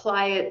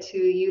apply it to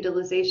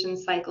utilization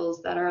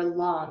cycles that are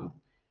long.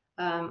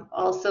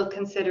 Also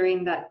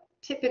considering that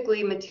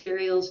typically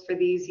materials for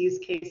these use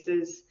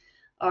cases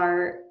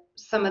are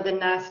some of the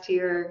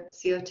nastier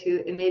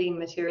CO2 emitting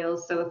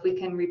materials. So if we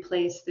can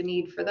replace the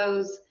need for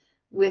those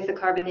with a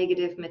carbon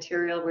negative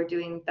material, we're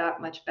doing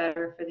that much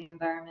better for the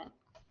environment.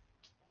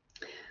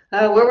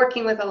 We're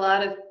working with a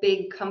lot of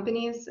big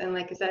companies, and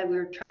like I said,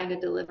 we're trying to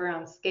deliver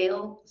on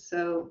scale.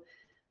 So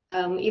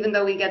even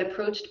though we get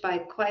approached by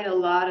quite a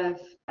lot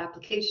of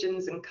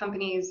applications and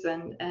companies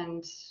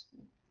and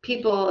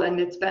people, and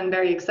it's been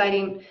very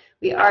exciting.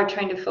 We are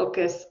trying to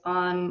focus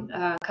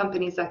on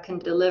companies that can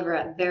deliver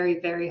at very,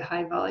 very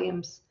high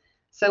volumes.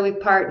 So we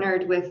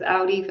partnered with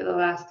Audi for the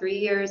last 3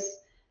 years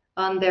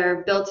on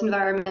their built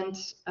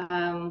environment.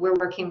 We're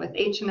working with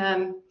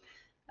H&M.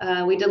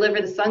 We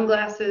deliver the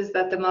sunglasses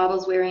that the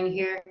model's wearing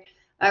here.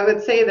 I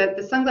would say that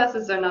the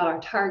sunglasses are not our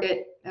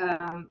target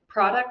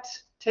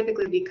product,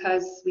 typically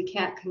because we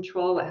can't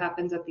control what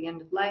happens at the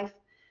end of life.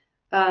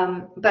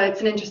 But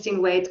it's an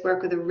interesting way to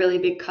work with a really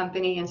big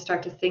company and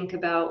start to think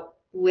about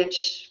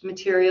which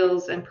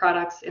materials and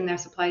products in their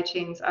supply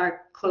chains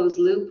are closed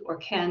loop or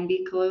can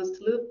be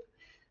closed loop.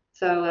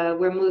 So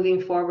we're moving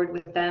forward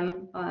with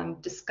them on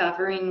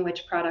discovering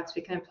which products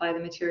we can apply the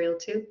material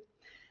to.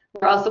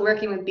 We're also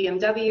working with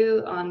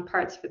BMW on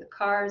parts for the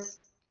cars.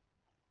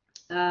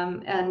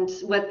 And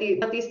what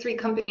these 3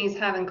 companies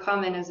have in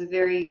common is a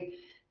very,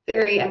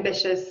 very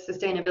ambitious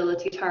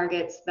sustainability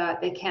targets that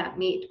they can't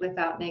meet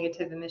without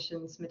negative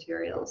emissions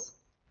materials.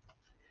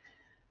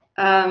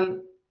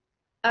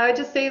 I would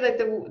just say that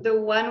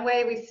the one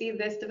way we see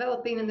this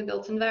developing in the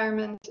built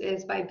environment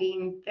is by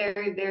being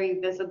very, very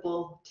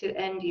visible to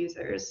end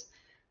users.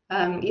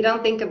 You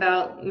don't think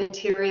about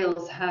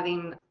materials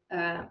having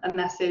a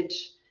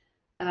message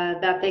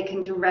that they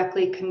can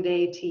directly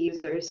convey to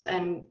users.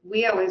 And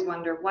we always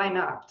wonder, why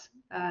not?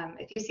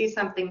 If you see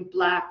something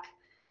black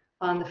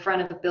on the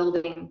front of a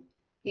building,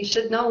 you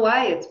should know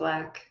why it's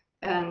black.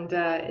 And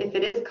if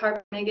it is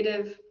carbon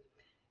negative,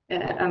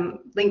 I'm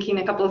linking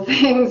a couple of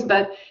things,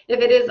 but if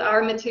it is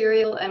our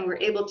material and we're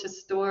able to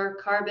store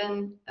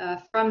carbon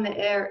from the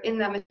air in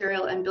that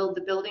material and build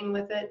the building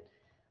with it,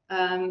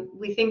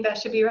 we think that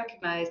should be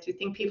recognized. We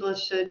think people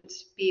should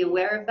be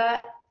aware of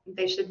that.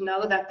 They should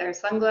know that their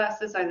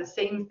sunglasses are the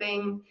same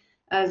thing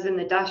as in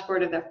the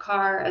dashboard of their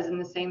car, as in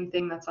the same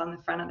thing that's on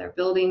the front of their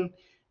building,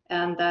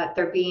 and that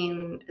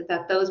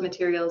those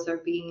materials are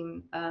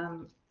being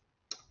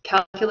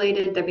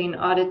calculated, they're being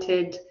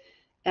audited,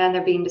 and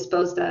they're being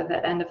disposed of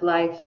at end of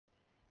life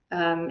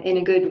in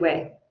a good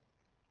way.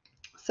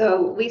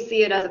 So we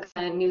see it as a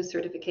kind of new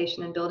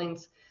certification in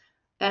buildings.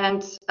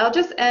 And I'll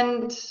just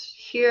end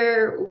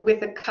here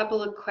with a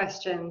couple of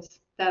questions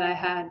that I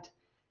had.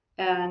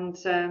 And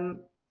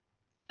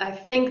I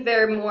think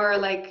they're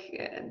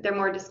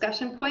more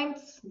discussion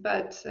points,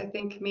 but I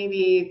think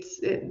maybe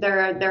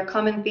there are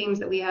common themes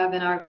that we have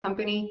in our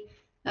company,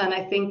 and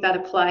I think that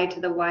apply to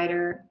the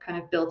wider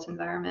kind of built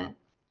environment.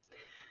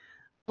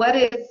 What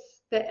is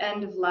the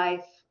end of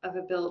life of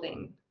a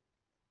building?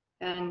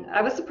 And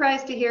I was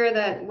surprised to hear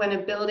that when a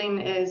building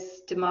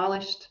is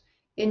demolished,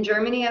 in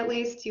Germany at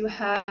least, you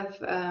have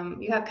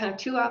kind of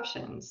 2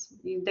 options.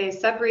 They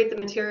separate the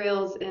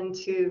materials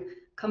into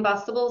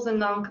combustibles and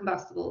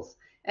non-combustibles.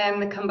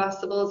 And the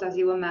combustibles, as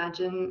you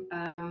imagine,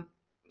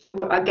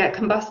 get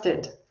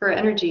combusted for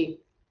energy.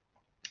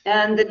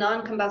 And the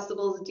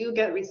non-combustibles do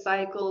get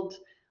recycled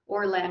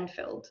or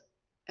landfilled.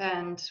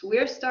 And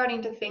we're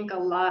starting to think a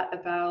lot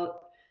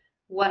about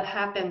what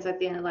happens at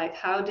the end of life.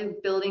 How do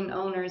building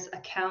owners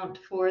account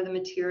for the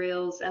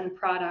materials and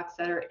products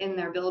that are in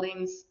their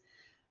buildings?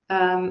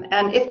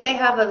 And if they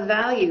have a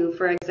value,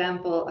 for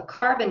example, a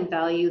carbon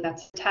value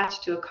that's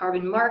attached to a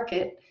carbon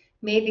market,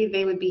 maybe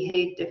they would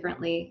behave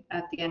differently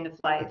at the end of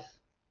life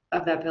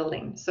of that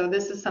building. So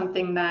this is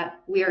something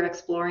that we are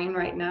exploring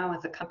right now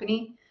as a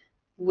company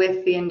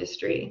with the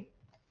industry.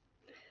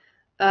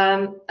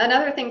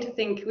 Another thing to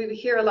think, we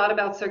hear a lot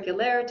about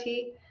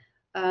circularity.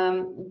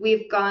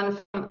 We've gone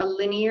from a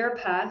linear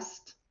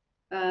past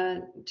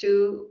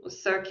to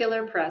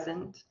circular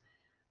present.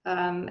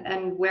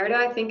 And where do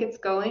I think it's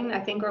going?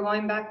 I think we're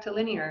going back to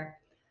linear,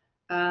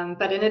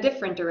 but in a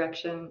different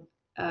direction.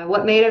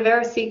 What Maida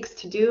Vera seeks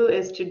to do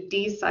is to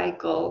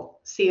decycle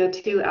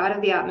CO2 out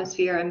of the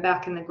atmosphere and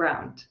back in the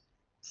ground.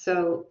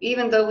 So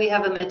even though we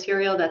have a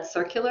material that's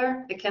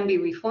circular, it can be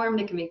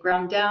reformed, it can be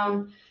ground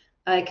down,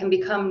 it can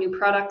become new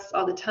products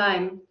all the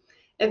time.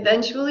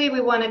 Eventually, we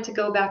want it to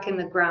go back in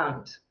the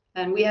ground.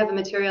 And we have a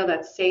material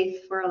that's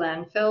safe for a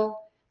landfill,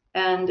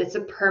 and it's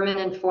a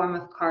permanent form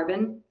of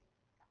carbon.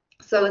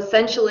 So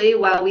essentially,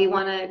 while we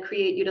want to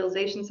create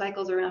utilization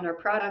cycles around our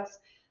products,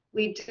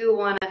 we do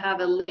want to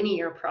have a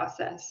linear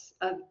process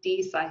of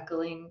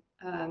decycling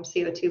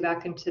CO2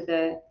 back into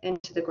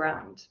the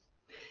ground.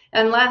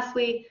 And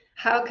lastly,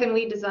 how can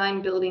we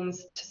design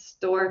buildings to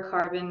store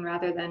carbon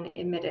rather than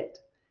emit it?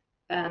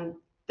 And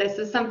this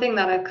is something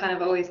that I've kind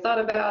of always thought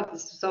about.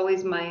 This was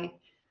always my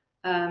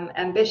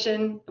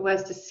ambition,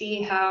 was to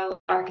see how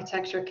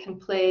architecture can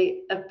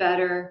play a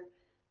better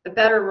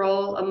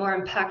role, a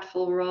more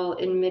impactful role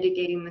in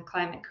mitigating the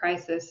climate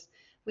crisis.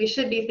 We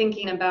should be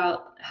thinking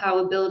about how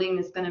a building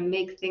is going to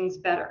make things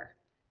better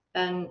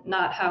and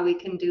not how we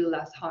can do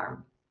less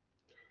harm.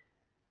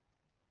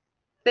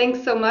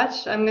 Thanks so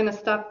much. I'm going to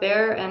stop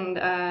there, and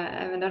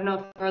I don't know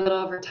if we're a little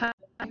over time,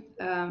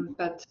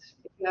 but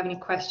if you have any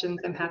questions,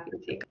 I'm happy to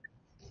take them.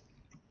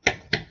 Thank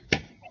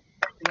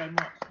you very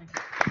much. Thank you.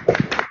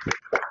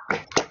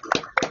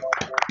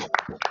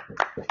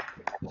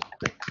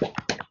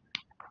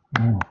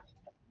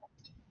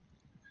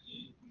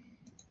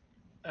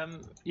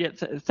 Yeah,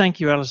 thank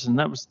you, Alison.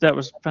 That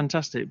was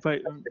fantastic,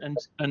 very,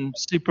 and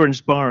super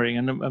inspiring.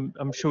 And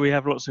I'm sure we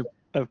have lots of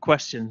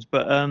questions,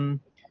 but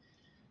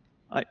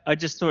I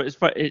just thought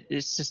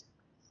it's just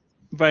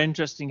very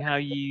interesting how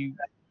you,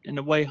 in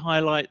a way,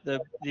 highlight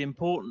the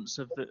importance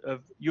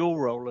of your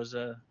role as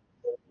an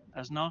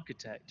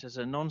architect, as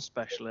a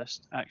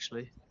non-specialist,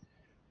 actually,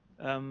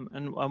 and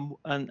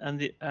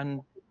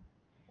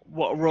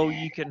what role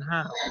you can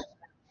have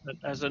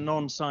as a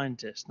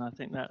non-scientist. And I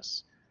think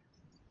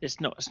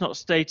it's not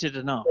stated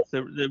enough.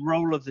 The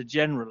role of the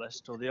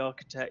generalist or the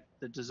architect,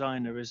 the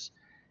designer, is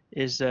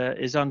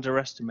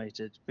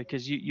underestimated,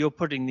 because you're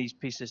putting these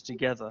pieces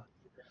together,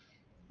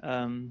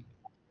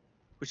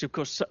 which of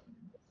course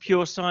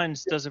pure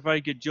science does a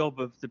very good job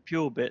of the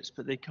pure bits,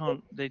 but they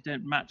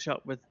don't match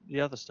up with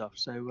the other stuff.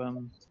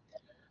 So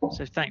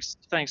so thanks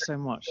so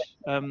much.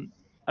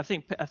 I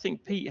think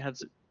Pete had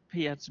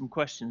some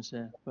questions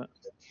here, but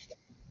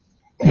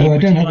Pete, No, I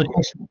don't have like... a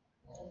question.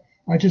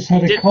 I just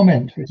had a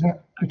comment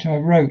which I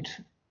wrote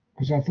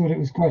because I thought it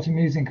was quite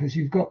amusing, because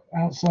you've got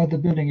outside the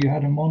building you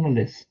had a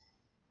monolith,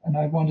 and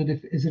I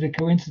wondered is it a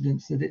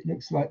coincidence that it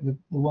looks like the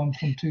one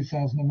from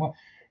 2001?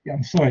 Yeah,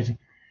 I'm sorry.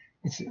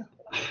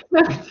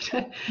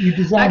 You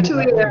designed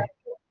Actually, it that way.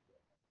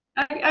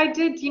 I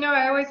did,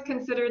 I always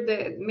considered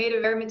that made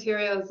of air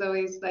material is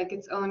always like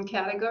its own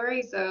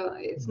category. So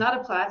it's not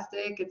a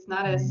plastic, it's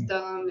not a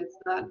stone, it's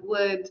not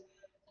wood.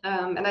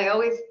 And I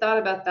always thought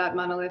about that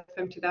monolith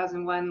from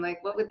 2001,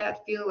 like what would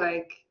that feel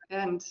like?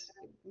 And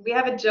we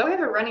have a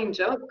running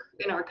joke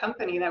in our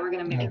company that we're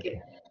going to make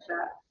it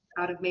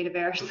out of made of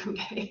air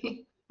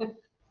someday.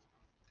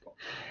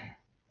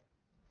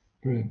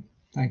 Brilliant,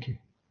 thank you.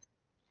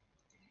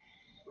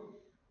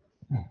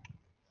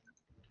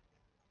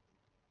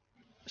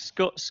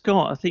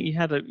 Scott, I think you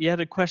had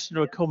a question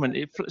or a comment.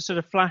 It sort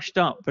of flashed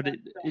up, but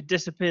it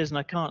disappears, and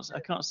I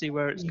can't see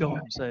where it's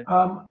gone. So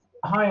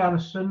hi,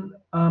 Alison.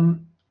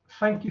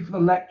 Thank you for the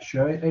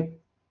lecture.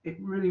 It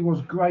really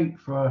was great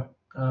for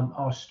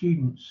our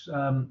students.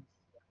 I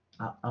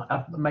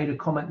made a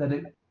comment that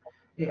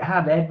it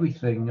had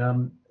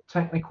everything: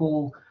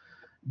 technical,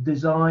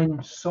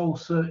 design, soul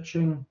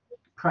searching,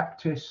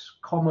 practice,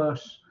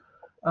 commerce,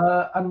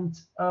 and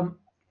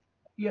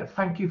yeah,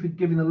 thank you for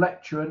giving the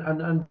lecture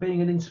and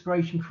being an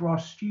inspiration for our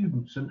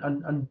students,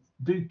 and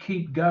do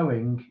keep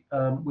going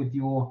with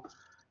your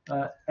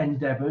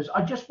endeavors.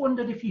 I just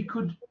wondered if you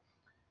could,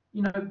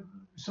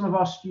 some of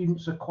our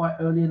students are quite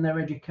early in their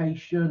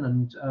education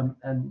and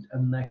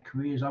their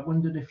careers. I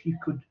wondered if you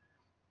could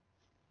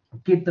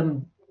give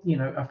them,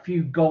 a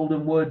few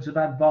golden words of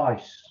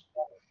advice.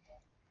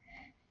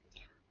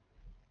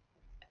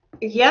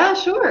 Yeah,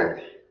 sure.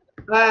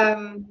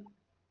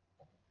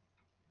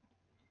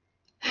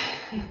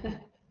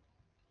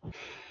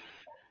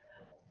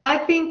 I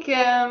think,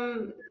 yeah,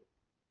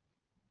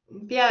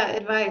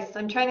 advice.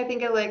 I'm trying to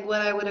think of like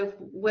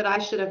what I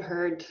should have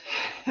heard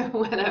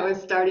when I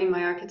was starting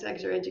my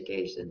architecture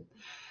education.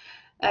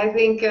 I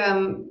think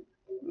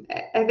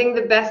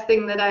the best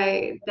thing that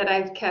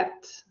I've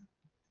kept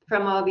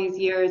from all these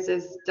years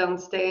is don't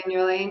stay in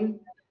your lane.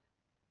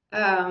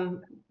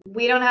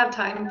 We don't have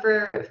time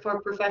for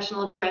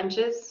professional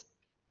trenches.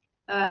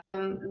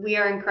 We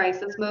are in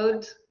crisis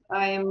mode.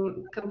 I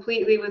am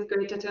completely with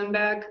Greta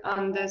Thunberg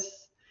on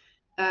this.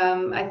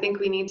 I think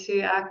we need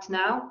to act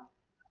now.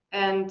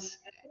 And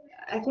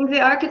I think the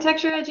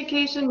architecture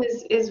education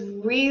is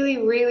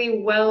really,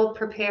 really well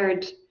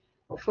prepared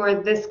for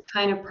this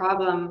kind of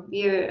problem.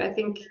 I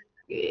think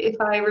if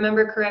I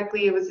remember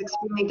correctly, it was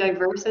extremely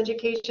diverse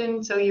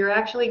education. So you're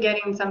actually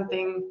getting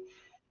something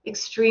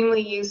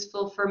extremely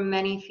useful for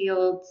many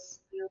fields.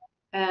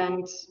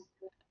 And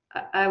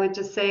I would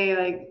just say,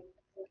 like,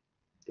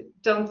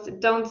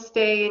 don't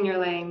stay in your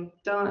lane.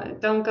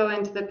 Don't go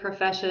into the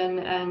profession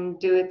and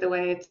do it the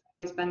way it's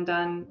been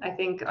done. I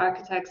think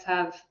architects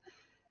have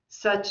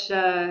such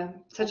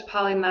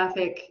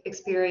polymathic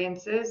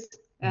experiences,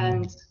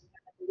 and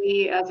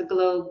we as a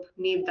globe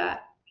need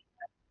that.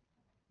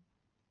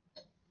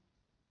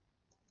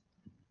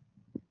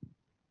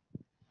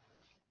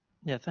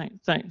 yeah,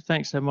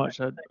 thanks so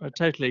much. I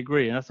totally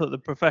agree. And I thought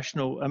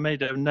I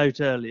made a note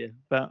earlier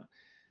about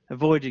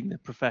avoiding the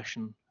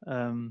profession.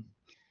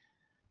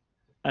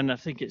 And I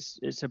think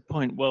it's a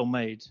point well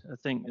made. I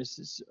think this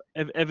is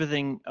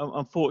everything,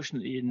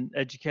 unfortunately, in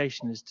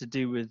education is to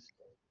do with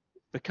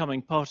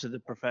becoming part of the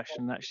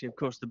profession. Actually, of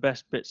course,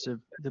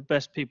 the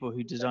best people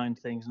who design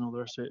things and all the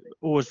rest of it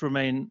always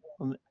remain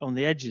on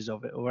the edges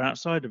of it or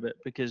outside of it,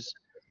 because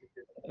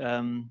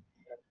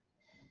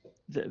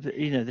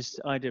this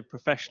idea of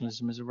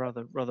professionalism is a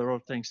rather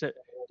odd thing. So,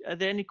 are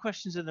there any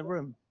questions in the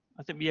room?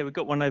 I think we've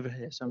got one over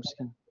here. So I'm just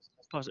going to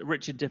pass it.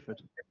 Richard Difford.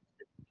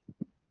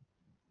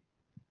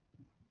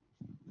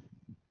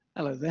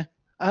 Hello there.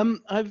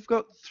 I've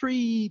got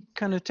three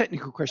kind of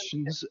technical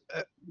questions.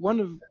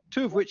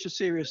 Two of which are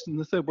serious, and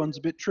the third one's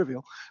a bit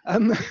trivial.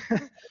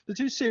 The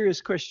two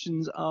serious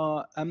questions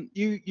are: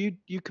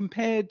 you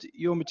compared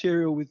your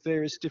material with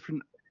various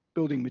different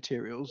building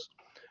materials,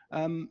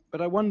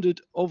 but I wondered,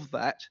 of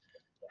that,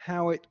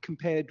 how it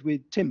compared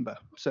with timber.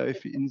 So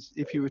if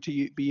you were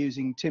to be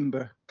using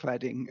timber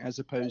cladding as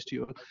opposed to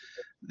your,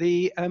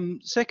 the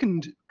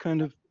second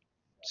kind of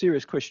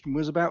serious question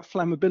was about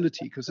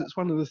flammability, because it's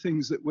one of the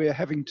things that we're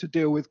having to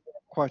deal with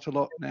quite a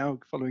lot now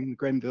following the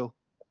Grenville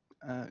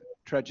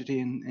tragedy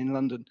in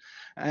London.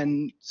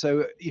 And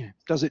so,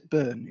 does it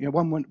burn?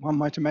 One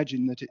might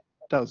imagine that it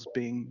does,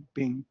 being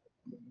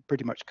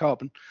pretty much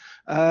carbon.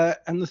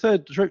 And the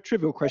third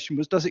trivial question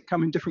was, does it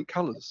come in different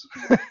colors?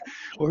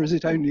 Or is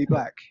it only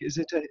black? Is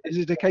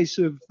it a case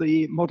of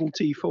the Model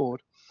T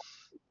Ford?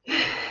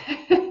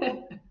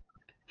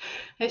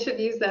 I should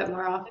use that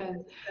more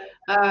often.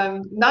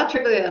 Not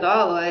trivially at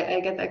all. I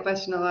get that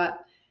question a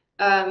lot.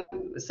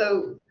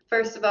 So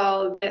first of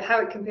all,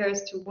 how it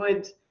compares to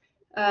wood.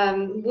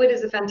 Wood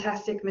is a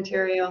fantastic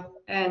material,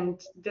 and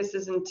this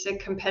isn't a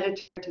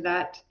competitor to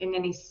that in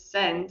any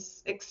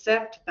sense,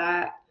 except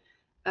that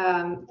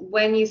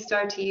when you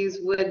start to use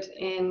wood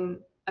in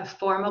a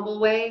formable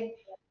way,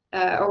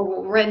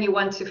 or when you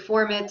want to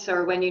form it,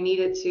 or when you need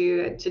it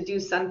to do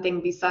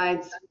something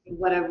besides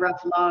what a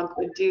rough log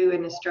would do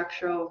in a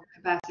structural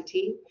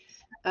capacity,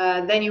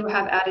 then you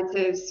have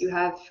additives, you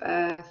have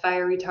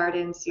fire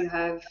retardants, you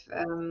have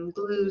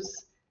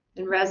glues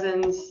and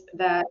resins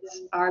that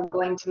are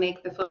going to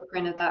make the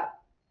footprint of that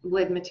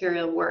wood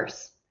material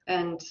worse.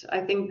 And I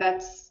think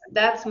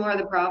that's more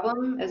the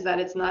problem, is that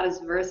it's not as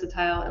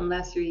versatile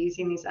unless you're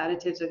using these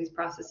additives or these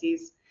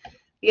processes.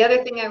 The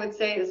other thing I would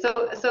say is,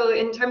 so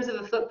in terms of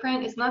a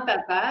footprint, it's not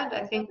that bad.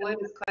 I think wood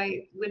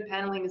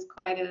paneling is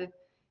quite a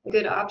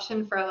good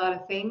option for a lot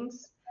of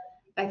things.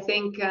 I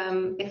think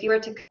if you were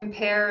to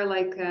compare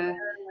like a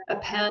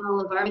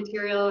panel of our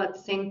material at the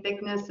same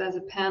thickness as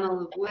a panel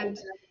of wood,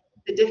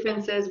 the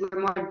difference is we're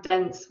more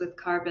dense with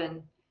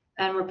carbon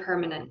and we're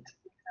permanent.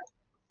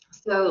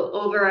 So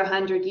over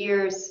 100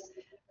 years,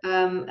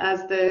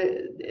 if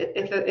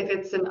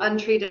it's an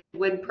untreated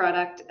wood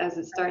product, as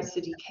it starts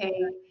to decay,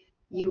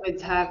 you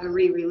would have a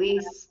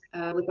re-release.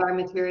 With our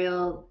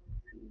material,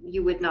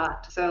 you would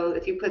not. So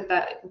if you put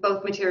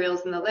both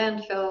materials in the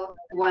landfill,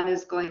 one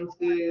is going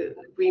to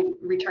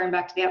return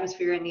back to the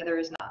atmosphere and the other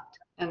is not.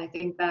 And I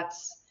think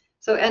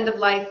so end of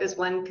life is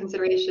one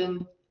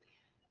consideration,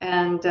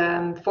 and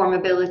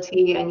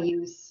formability and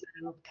use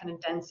and kind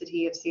of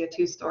density of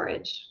CO2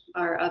 storage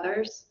are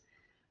others.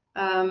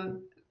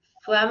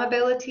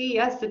 Flammability,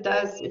 yes, it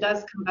does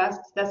combust.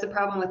 That's a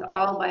problem with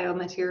all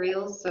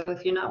biomaterials. So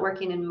if you're not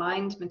working in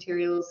mined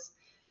materials,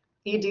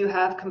 you do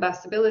have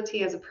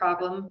combustibility as a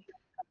problem.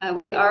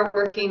 We are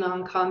working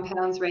on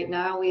compounds right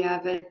now. We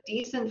have a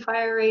decent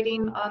fire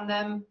rating on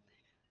them.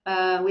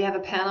 We have a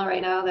panel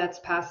right now that's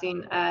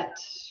passing at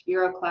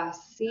Euroclass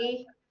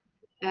C,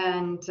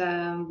 and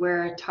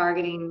we're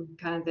targeting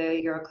kind of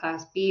the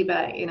Euroclass B,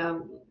 but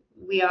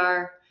we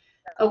are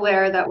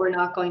aware that we're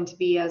not going to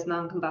be as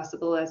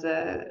non-combustible as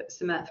a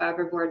cement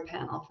fiberboard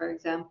panel, for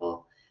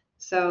example.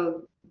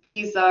 So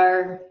these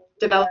are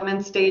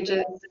development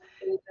stages,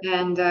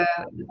 and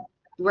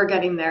we're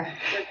getting there.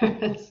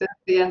 That's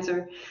the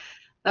answer.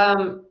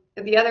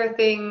 The other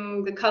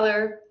thing, the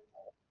color,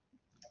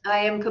 I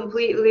am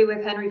completely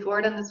with Henry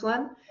Ford on this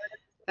one.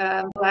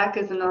 Black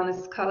is an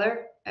honest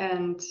color,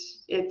 and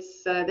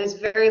there's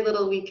very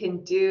little we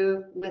can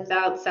do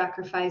without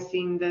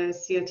sacrificing the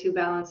CO2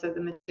 balance of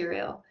the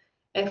material.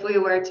 If we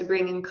were to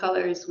bring in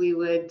colors, we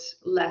would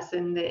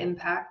lessen the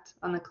impact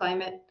on the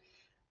climate.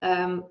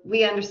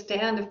 We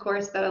understand, of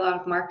course, that a lot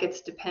of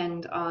markets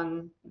depend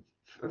on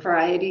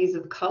varieties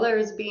of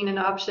colors being an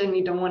option.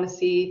 You don't want to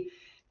see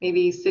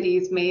maybe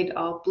cities made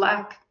all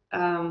black.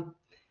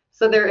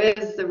 So there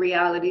is the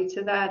reality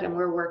to that, and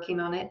we're working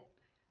on it.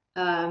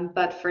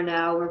 But for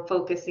now, we're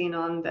focusing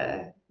on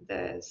the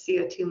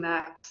CO2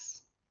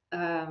 max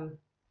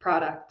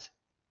product.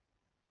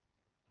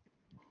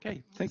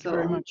 Okay, thank you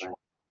very much.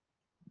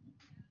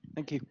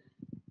 Thank you.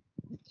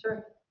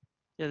 Sure.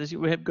 Yeah,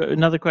 we have got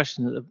another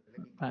question at the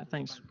back.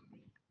 Thanks.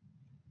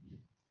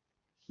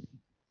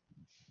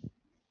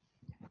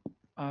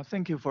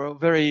 Thank you for a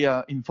very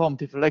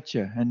informative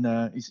lecture, and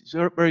it's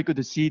very good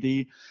to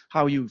see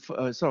how you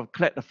sort of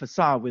clad the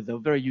facade with a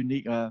very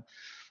unique,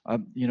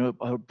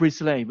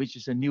 bristle, which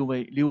is a new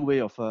way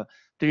of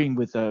dealing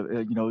with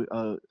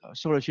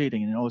solar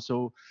shading, and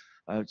also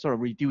sort of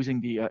reducing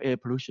the air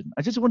pollution.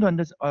 I just want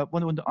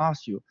to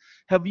ask you,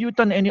 have you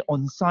done any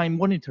on-site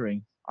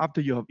monitoring after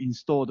you have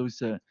installed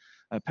those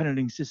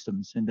paneling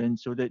systems, and then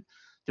so that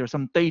there are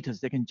some data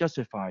that can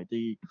justify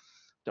the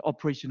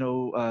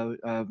operational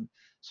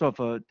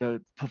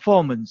the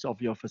performance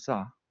of your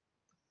facade?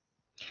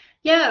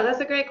 Yeah, that's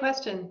a great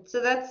question.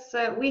 So that's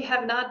we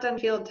have not done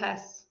field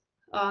tests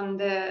on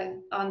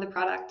the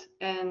product,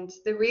 and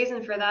the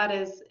reason for that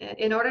is,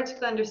 in order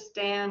to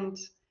understand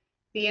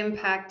the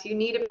impact, you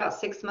need about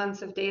 6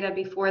 months of data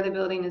before the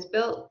building is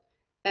built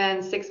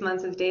and 6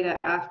 months of data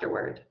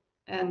afterward.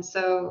 And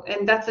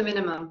that's a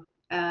minimum.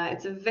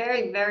 It's a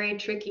very, very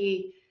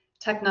tricky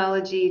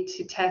technology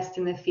to test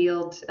in the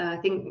field. I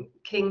think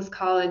King's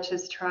College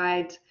has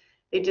tried.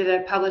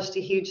 They published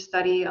a huge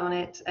study on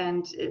it,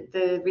 and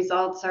the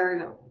results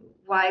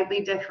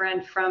widely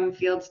different from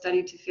field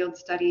study to field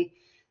study.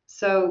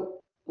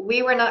 So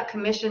we were not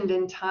commissioned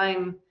in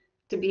time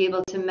to be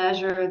able to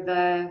measure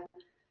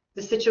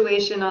the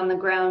situation on the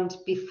ground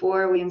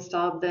before we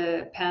installed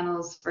the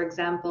panels, for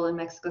example, in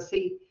Mexico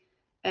City.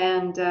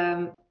 And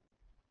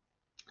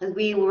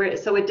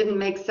so it didn't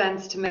make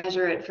sense to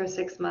measure it for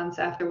 6 months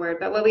afterward.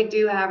 But what we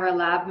do have are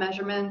lab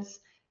measurements.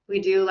 We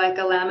do like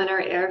a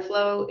laminar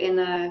airflow in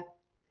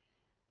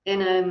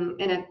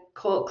a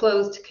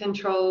closed,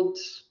 controlled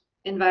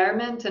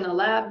environment in a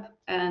lab,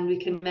 and we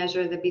can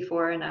measure the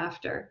before and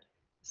after.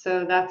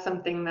 So that's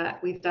something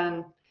that we've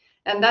done.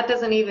 And that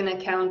doesn't even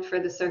account for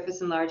the surface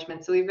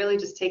enlargement. So we've really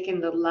just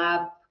taken the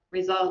lab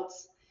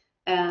results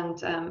and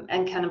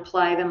can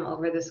apply them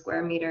over the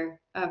square meter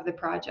of the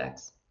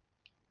projects.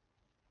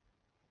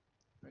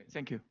 Right,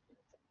 thank you.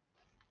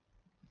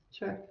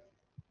 Sure.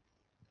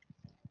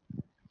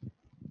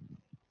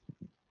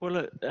 Well,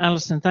 look,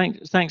 Alison,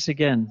 thanks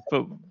again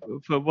for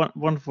a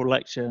wonderful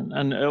lecture,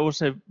 and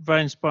also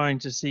very inspiring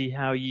to see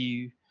how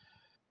you,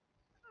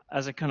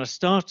 as a kind of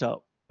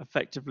startup,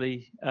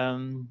 effectively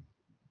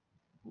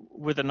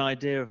with an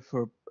idea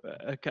for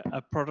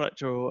a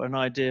product or an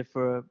idea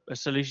for a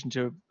solution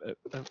to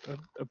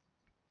a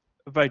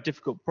very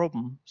difficult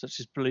problem such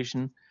as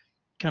pollution,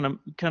 kind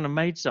of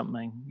made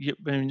something.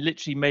 I mean,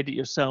 literally made it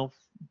yourself,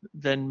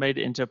 then made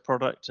it into a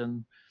product,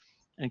 and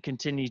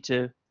continue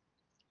to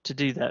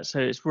do that. So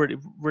it's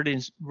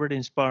really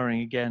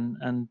inspiring again,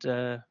 and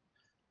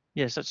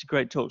yeah, such a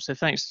great talk. So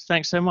thanks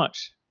so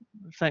much.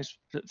 Thanks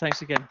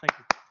again. Thank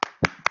you.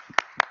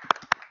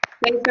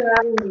 Thanks for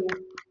having me.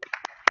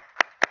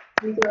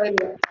 Enjoyed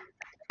it.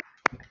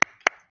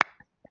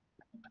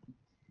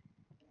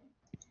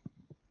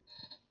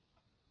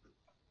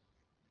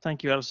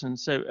 Thank you, Alison.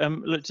 So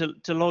look,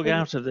 to log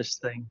out of this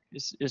thing,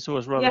 it's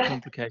always rather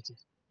complicated.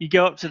 You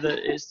go up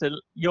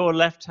to your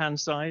left-hand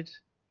side.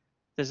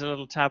 There's a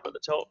little tab at the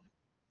top.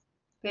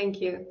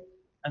 Thank you.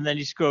 And then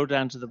you scroll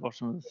down to the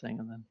bottom of the thing,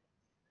 and then.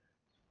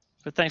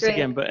 But thanks Great.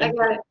 again. But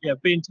yeah,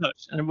 be in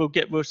touch, and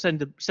we'll send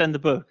the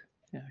book.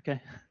 Yeah.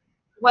 Okay.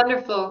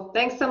 Wonderful.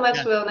 Thanks so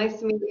much, Will. Nice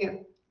to meet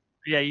you.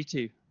 Yeah, you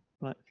too.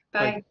 Right.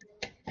 Bye. Bye.